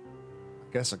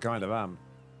 I guess I kind of am.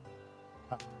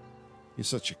 You're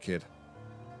such a kid.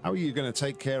 How are you going to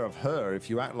take care of her if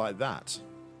you act like that?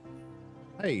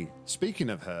 Hey, speaking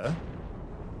of her...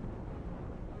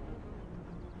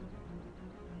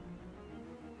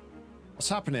 What's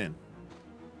happening?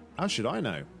 How should I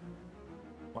know?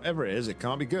 Whatever it is, it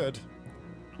can't be good.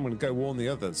 I'm going to go warn the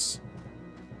others.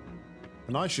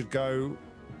 And I should go...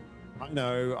 I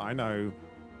know.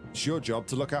 It's your job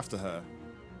to look after her.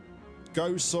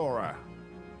 Go, Sora.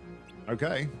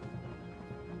 Okay.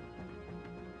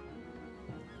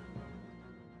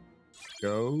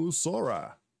 Go,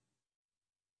 Sora.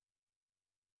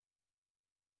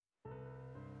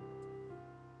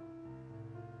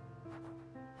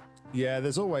 Yeah,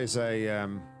 there's always a...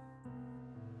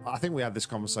 I think we had this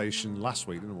conversation last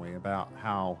week, didn't we? About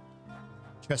how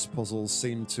chess puzzles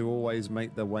seem to always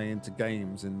make their way into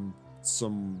games in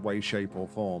some way, shape, or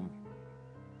form.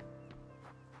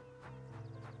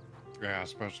 Yeah,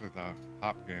 especially the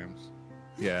hop games.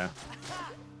 Yeah.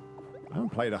 I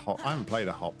haven't played a hop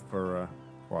for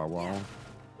quite a while.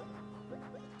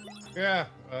 Yeah,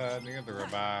 neither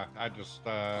have I. I just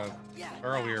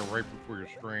earlier, right before your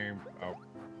stream,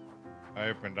 I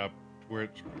opened up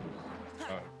Twitch,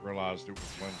 realized it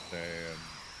was Wednesday, and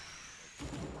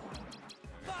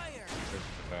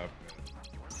picked it up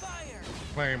and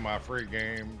playing my free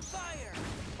games.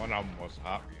 One of them was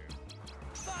Hop Game.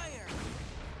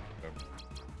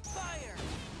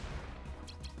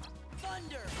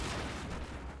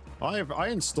 I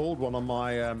installed one on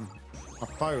my my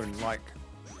phone like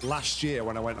last year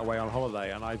when I went away on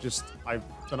holiday, and I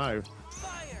don't know.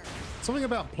 Something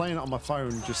about playing it on my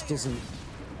phone just doesn't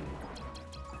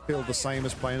feel the same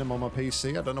as playing them on my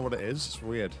PC. I don't know what it is. It's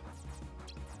weird.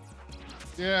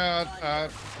 Yeah,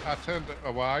 I tend to.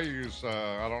 Well, I use.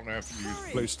 I don't know if you use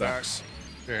BlueStacks.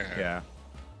 Yeah.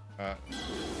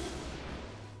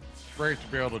 Great to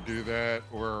be able to do that,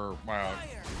 or my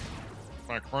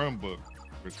Chromebook.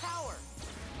 Which,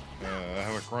 I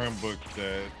have a Chromebook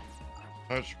that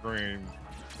touchscreen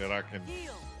that I can.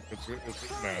 It's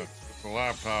a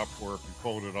laptop where if you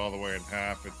fold it all the way in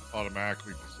half, it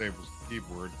automatically disables the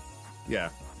keyboard. Yeah.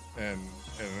 And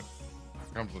it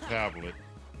comes with a tablet.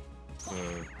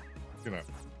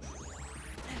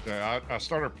 I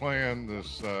started playing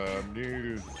this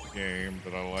new game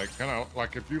that I like. Kind of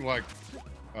like if you like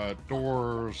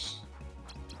Doors,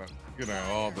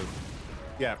 all the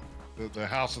the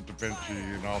House of Da Vinci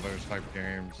and all those type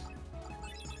games.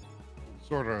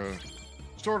 Sort of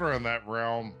in that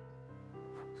realm,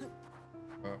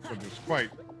 but it's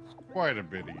quite a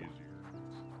bit easier.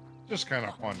 Just kind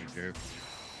of fun to do.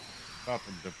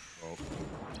 Nothing difficult.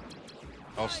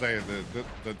 I'll say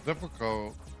the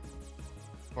difficult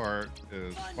part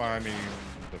is finding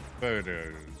the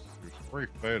photos. There's 3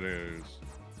 photos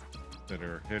that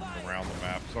are hidden around the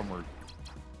map. Some are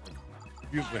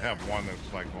usually have one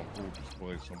that's like on full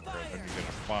display somewhere, then you get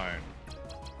a find.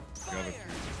 The other 2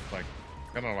 is like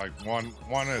kind of like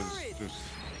one is just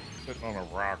sitting on a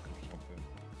rock or something.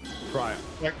 Right.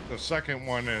 Like the second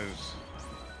one is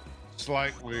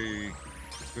slightly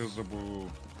visible.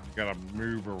 You gotta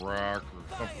move a rock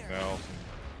or something else and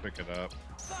pick it up.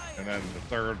 And then the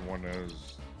third one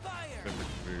is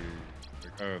typically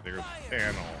like, oh, there's a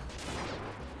panel.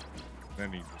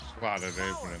 Then you just slot it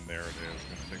open and there it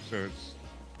is. So it's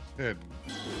hidden.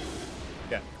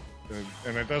 Yeah.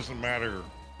 And it doesn't matter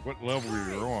what level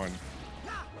you're on.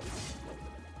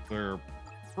 They're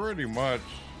pretty much,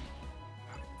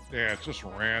 it's just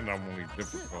randomly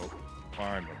difficult to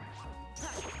find them.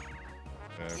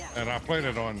 And I played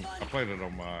it on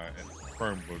my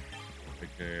Chromebook,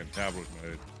 aka in tablet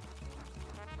mode.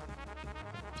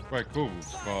 Quite cool.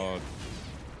 It's called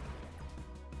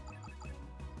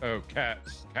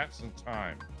Cats in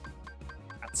Time.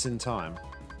 Cats in Time.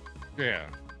 Yeah.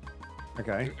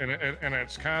 Okay. And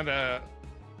it's kind of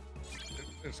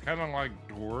like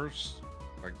Doors,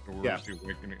 the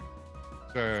Awakening.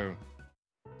 So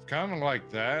it's kind of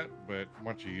like that, but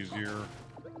much easier.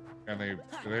 And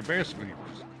they basically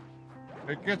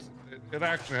it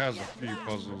actually has a few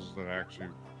puzzles that actually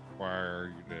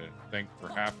require you to think for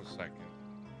half a second.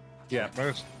 Yeah.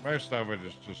 Most of it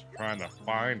is just trying to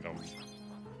find them.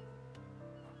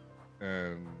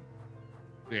 And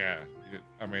yeah, it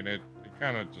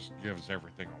kind of just gives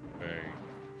everything away.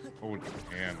 Holds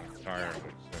your hand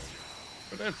entirely.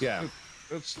 So. But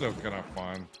it's still kind of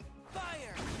fun.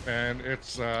 And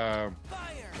it's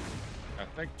I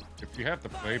think if you have the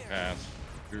Play Pass,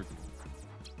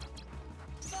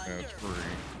 it's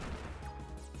free.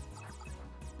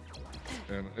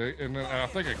 And then I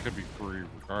think it could be free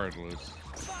regardless.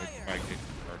 It might get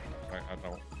commercials. I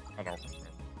don't remember.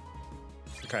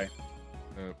 Okay.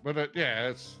 But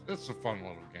it's a fun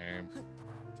little game.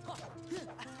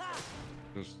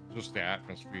 just the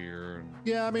atmosphere. And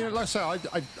Yeah, I mean, like I say,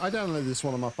 I downloaded this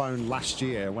one on my phone last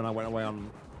year when I went away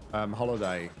on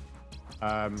holiday.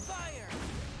 And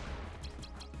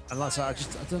like I say, I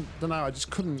don't know, I just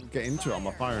couldn't get into it on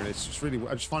my phone. It's just really,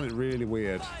 I just find it really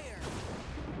weird.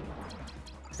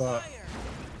 But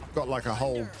I've got like a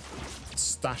whole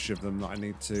stash of them that I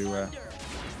need to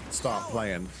start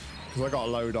playing, because I got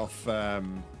a load off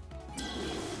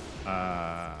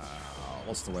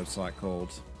what's the website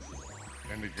called?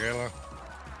 Indigala?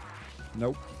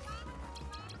 Nope.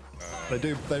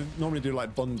 They normally do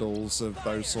like bundles of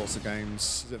those sorts of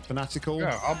games. Is it Fanatical?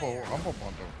 Yeah, Humble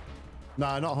Bundle.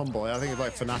 No, not Humble. I think it's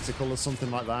like Fanatical or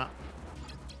something like that.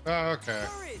 Oh, okay.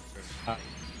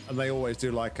 And they always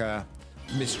do like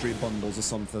mystery bundles or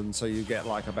something, so you get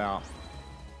like about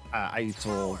 8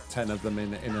 or 10 of them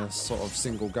in a sort of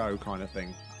single go kind of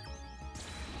thing.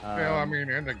 Yeah, I mean,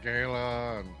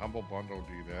 Indigala and Humble Bundle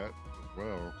do that as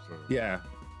well. So yeah.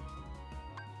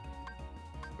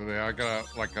 So I got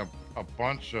a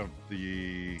bunch of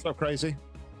the. What's up, Crazy?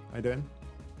 How you doing?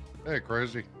 Hey,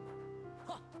 Crazy.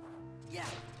 Yeah.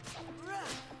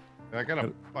 I got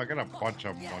a bunch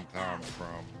of them one time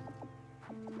from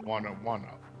one of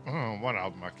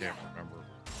them I can't remember.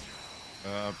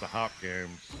 The Hop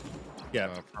games. Yeah.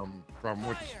 From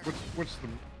which the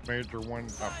major one? I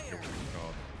forget what it's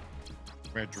called.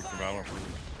 Major developers.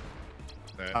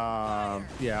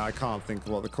 Yeah, I can't think of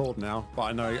what they're called now, but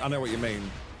I know what you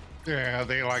mean. Yeah,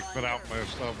 they like put out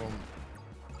most of them.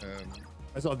 And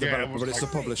it's not a developer, but it's a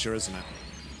publisher, isn't it?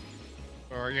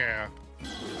 Yeah.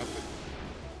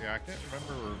 I can't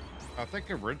remember. I think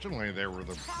originally they were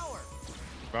the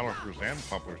developers and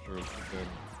publishers,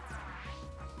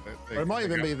 but then it might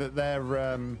even be that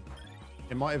they're.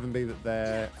 It might even be that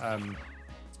they're.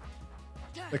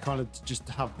 They kind of just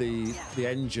have the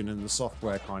engine and the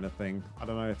software kind of thing. I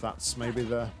don't know if that's maybe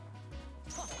the.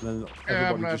 And then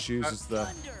everybody just uses the.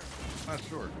 Not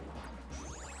sure.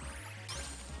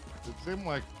 It seemed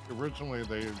like originally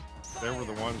they were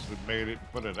the ones that made it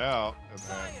and put it out, and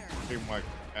then it seemed like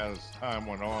as time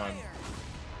went on,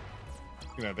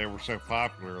 you know, they were so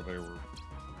popular they were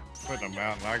putting them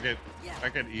out, and I get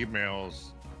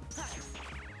emails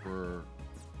for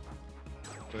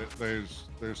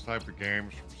those type of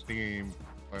games from Steam,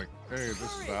 like, hey, this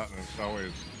is out, and it's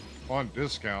always on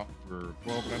discount for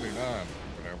 $12.99 or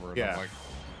whatever. And yeah. I'm like,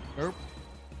 nope.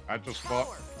 I just bought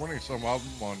 20 some of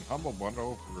them on Humble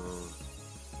Bundle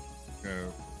for, you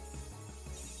know,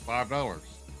 $5.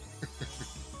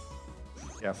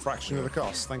 Yeah, fraction of the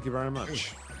cost. Thank you very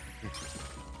much.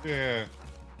 Yeah.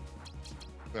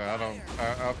 Yeah, I don't.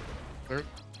 They're,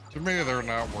 to me, they're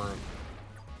not worth.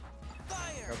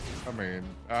 I mean,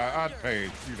 I'd pay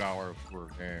 $2 for a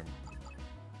game,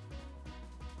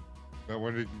 but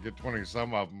when you can get 20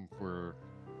 some of them for,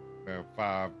 you know,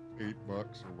 $5, $8 or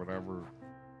whatever,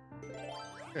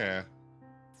 yeah,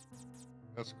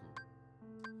 that's cool.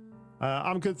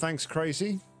 I'm good, thanks,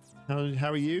 Crazy. How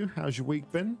are you? How's your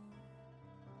week been?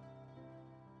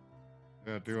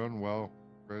 Yeah, doing well,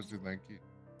 Crazy. Thank you.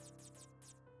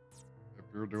 If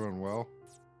you're doing well.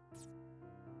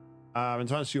 And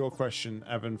to answer your question,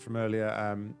 Evan, from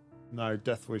earlier, no,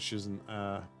 Deathwish isn't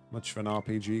much of an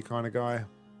RPG kind of guy.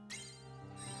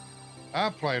 I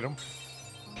played them,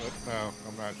 but no,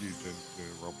 I'm not huge into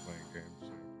role-playing games. So.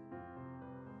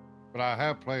 But I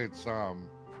have played some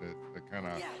that kind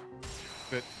of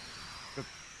fit the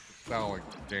style of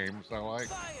games I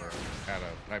like, or had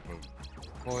a type of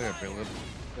playability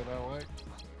that I like.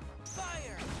 So,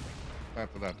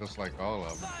 not that I dislike all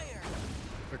of them.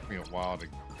 It took me a while to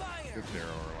get there,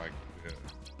 or like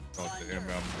the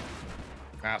MM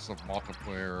massive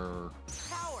multiplayer,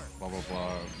 blah blah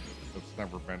blah. It's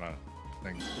never been a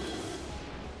thing.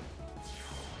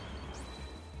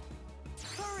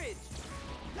 Courage!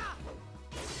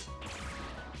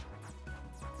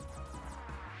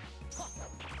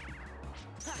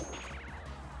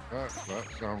 That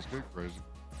sounds good, Crazy.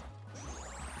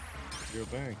 Good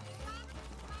thing.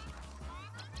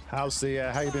 How's the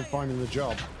how you been finding the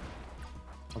job?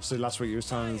 Obviously, last week you was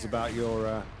telling us about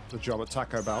your the job at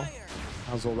Taco Bell.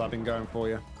 How's all that been going for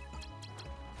you?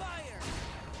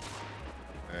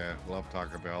 Yeah, love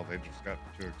Taco Bell. They just got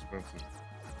too expensive.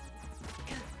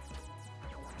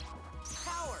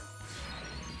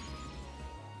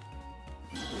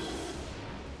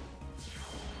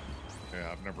 Yeah,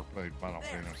 I've never played Final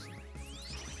Fantasy.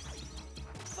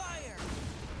 Fire!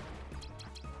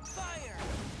 Fire!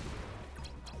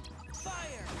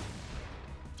 Fire!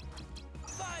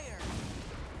 Fire!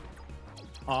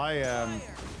 I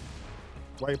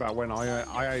way back when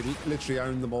I literally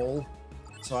owned them all.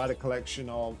 So I had a collection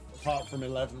of, apart from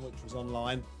 11, which was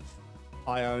online,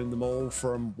 I owned them all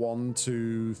from 1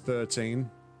 to 13.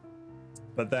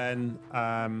 But then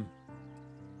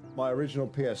my original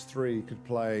PS3 could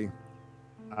play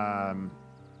PS1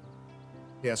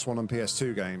 and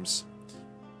PS2 games.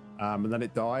 And then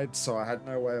it died, so I had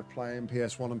no way of playing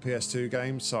PS1 and PS2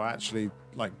 games, so I actually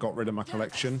like got rid of my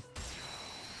collection.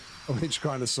 Which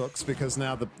kind of sucks, because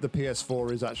now the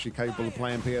PS4 is actually capable of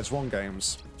playing PS1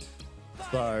 games.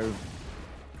 So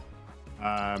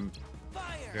yeah,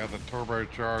 the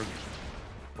turbocharged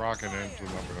rocket engine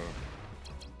of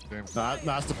a game.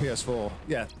 That's the PS4.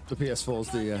 Yeah, the PS4's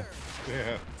the yeah.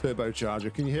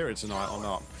 turbocharger. Can you hear it tonight or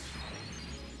not?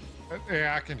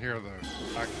 Yeah, I can hear the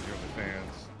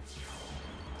fans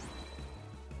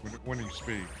when you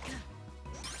speak.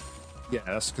 Yeah,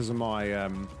 that's because of my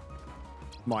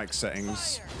mic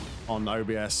settings on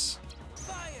OBS.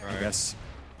 Right. I guess.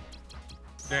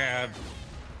 Yeah,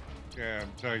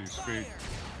 until you speak,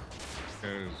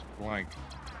 is blank,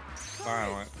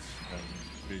 silent, and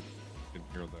you can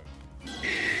hear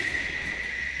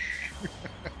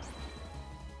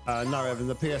that. No, Evan,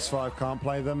 the PS5 can't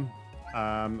play them.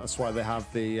 That's why they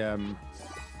have the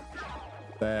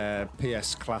their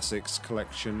PS Classics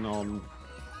collection on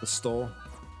the store.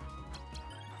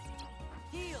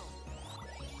 Heal.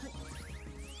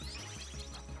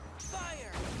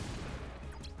 Fire.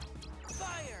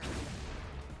 Fire.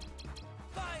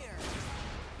 Fire.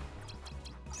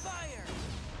 Fire.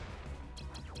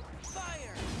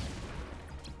 Fire.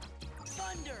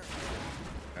 Thunder.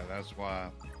 And that's why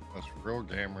us real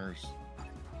gamers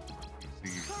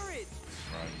see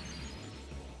right.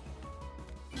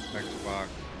 Xbox,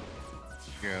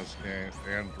 PS games,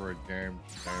 Android games,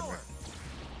 name it.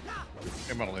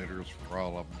 Emulators for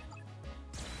all of them.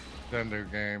 Nintendo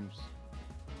games,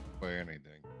 play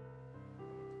anything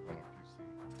on a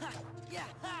PC.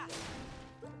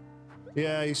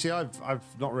 Yeah, you see, I've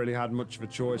not really had much of a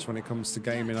choice when it comes to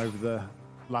gaming over the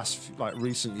last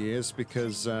recent years,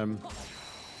 because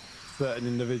certain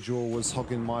individual was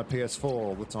hogging my PS4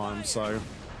 all the time. So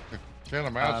can't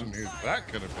imagine who that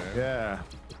could have been. Yeah.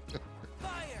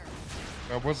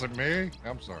 That wasn't me.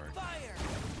 I'm sorry.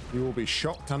 You will be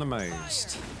shocked and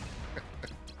amazed.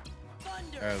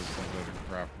 As the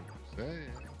crap say.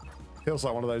 Feels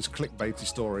like one of those clickbaity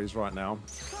stories right now.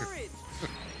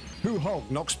 Who hogged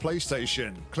Nock's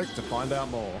PlayStation? Click to find out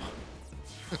more.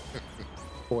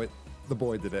 Boy, the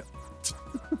boy did it.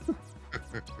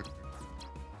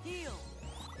 Heal.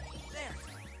 There.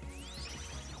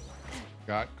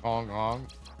 Got Kong Hong.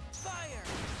 Fire.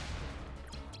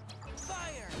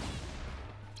 Fire.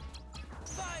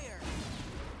 Fire.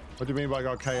 What do you mean by I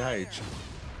got KH?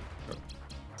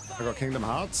 I got Kingdom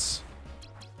Hearts?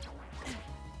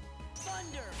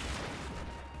 Thunder.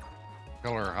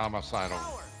 Killer homicidal.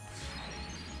 Power.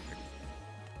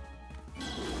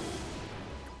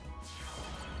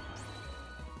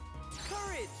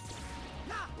 Courage.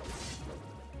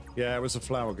 Yeah, it was a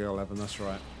flower girl, Evan, that's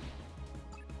right.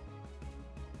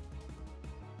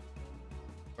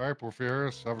 All right,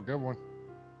 Porphyrius, have a good one.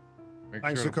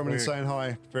 Thanks for coming and saying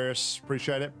hi, Ferris.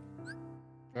 Appreciate it.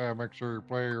 Yeah, make sure you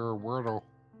play your Wordle.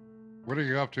 What are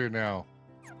you up to now?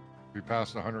 You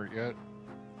passed 100 yet?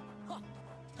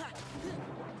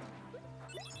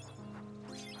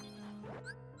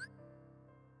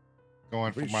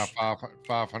 Going for my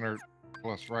 500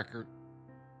 plus record.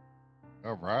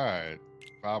 All right,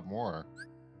 5 more.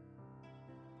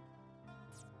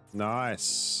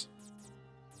 Nice.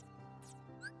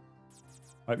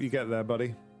 Hope you get there,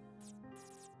 buddy.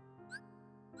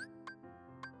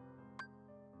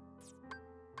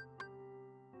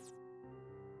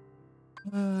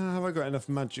 Have I got enough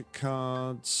magic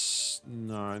cards?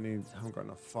 No, I haven't got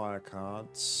enough fire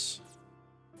cards.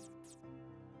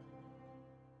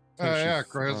 Yeah,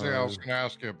 crazy. I was going to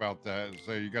ask you about that.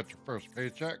 So you got your first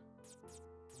paycheck?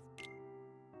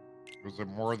 Was it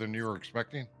more than you were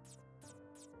expecting?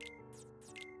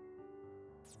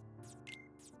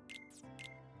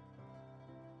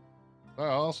 Oh,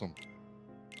 awesome.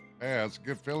 Yeah, it's a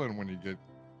good feeling when you get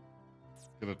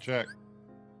a check.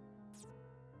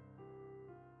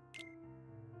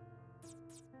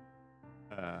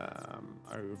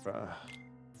 Over.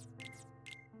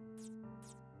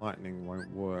 Lightning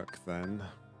won't work then.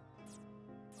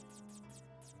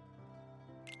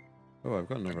 Oh, I've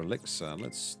got another elixir.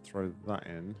 Let's throw that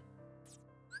in.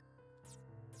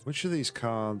 Which of these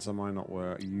cards am I not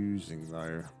using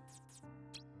though?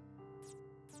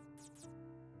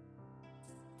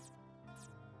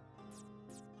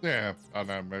 Yeah, I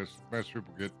know most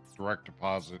people get direct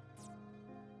deposit.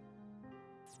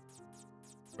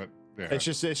 But yeah. It's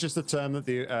just a term that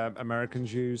the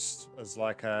Americans use as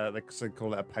like they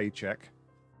call it a paycheck.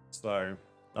 So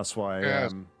that's why. Yeah,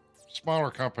 smaller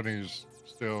companies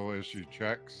still issue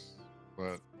checks,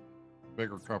 but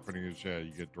bigger companies, yeah,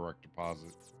 you get direct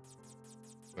deposit.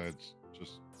 That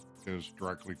just goes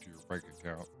directly to your bank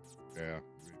account. Yeah,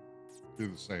 we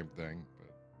do the same thing.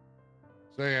 But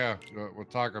so yeah, we'll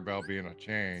talk about being a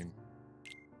chain.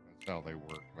 That's how they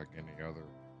work, like any other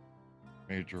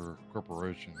major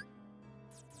corporation.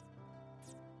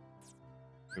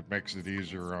 It makes it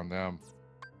easier on them,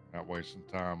 not wasting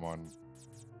time on,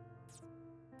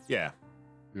 Yeah.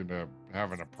 you know,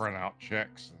 having to print out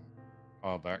checks and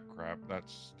all that crap.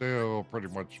 That's still pretty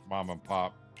much mom and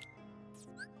pop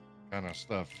kind of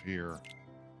stuff here.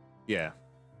 Yeah.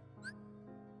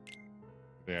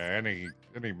 Yeah,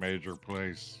 any major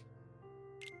place,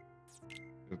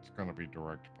 it's going to be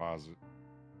direct deposit.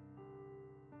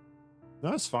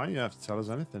 No, it's fine. You don't have to tell us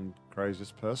anything crazy.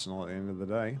 It's personal at the end of the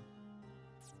day.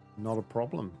 Not a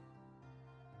problem.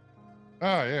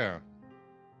 Oh, yeah.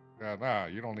 Yeah, nah,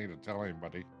 you don't need to tell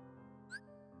anybody.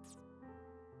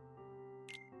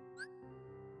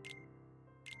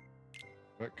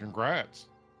 But congrats.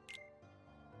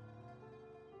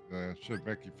 Should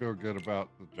make you feel good about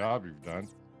the job you've done.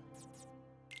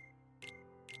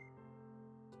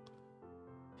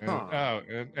 And, Huh.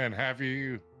 and have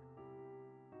you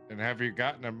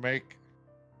gotten to make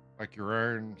like your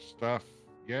own stuff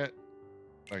yet?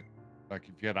 Like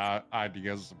if you had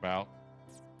ideas about,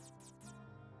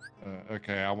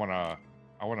 okay, I wanna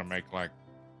make like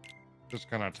this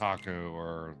kind of taco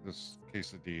or this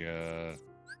quesadilla,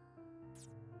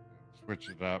 switch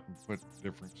it up and put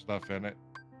different stuff in it.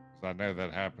 Because I know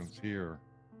that happens here.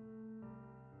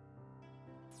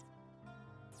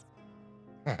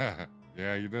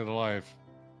 Yeah, you did a life.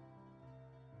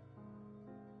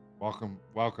 Welcome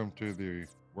to the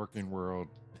working world.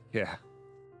 Yeah.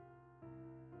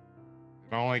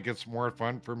 It only gets more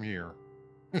fun from here.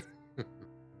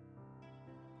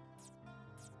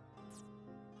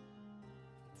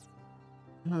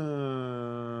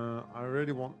 I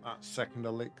really want that second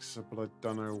elixir, but I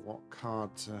don't know what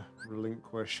card to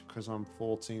relinquish because I'm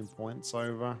 14 points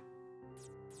over.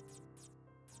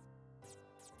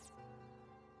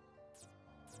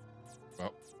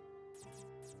 Well,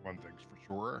 one thing's for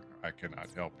sure, I cannot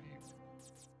help you.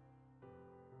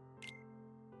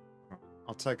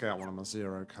 I'll take out one of my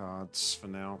 0 cards for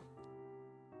now.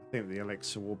 I think the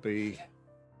elixir will be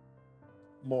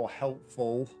more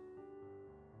helpful.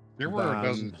 0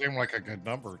 doesn't seem like a good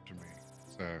number to me.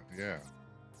 So, yeah.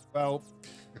 Well,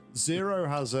 0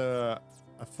 has a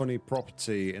funny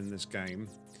property in this game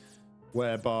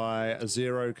whereby a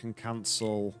 0 can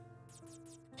cancel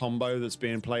combo that's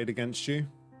being played against you.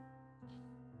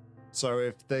 So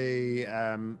if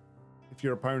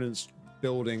your opponent's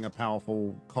building a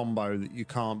powerful combo that you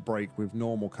can't break with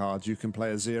normal cards, you can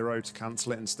play a 0 to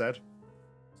cancel it instead.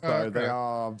 So they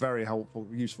are very helpful,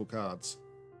 useful cards.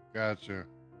 Gotcha.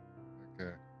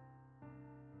 Okay.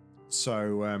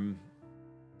 So,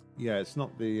 yeah, it's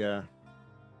not the...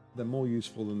 they're more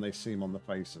useful than they seem on the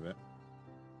face of it.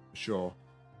 For sure.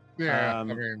 Yeah, I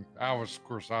mean, I was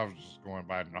just going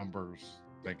by numbers,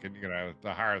 thinking, you know,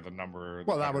 the higher the number.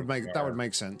 Well, that would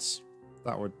make sense.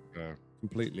 That would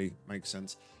completely make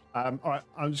sense. All right,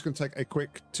 I'm just going to take a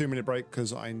quick 2-minute break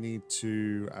because I need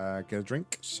to get a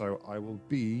drink. So I will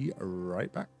be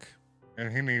right back.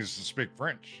 And he needs to speak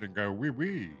French and go oui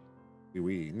oui. Oui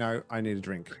oui. No, I need a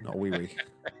drink, not oui oui.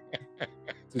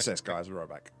 Success, guys. We're right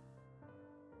back.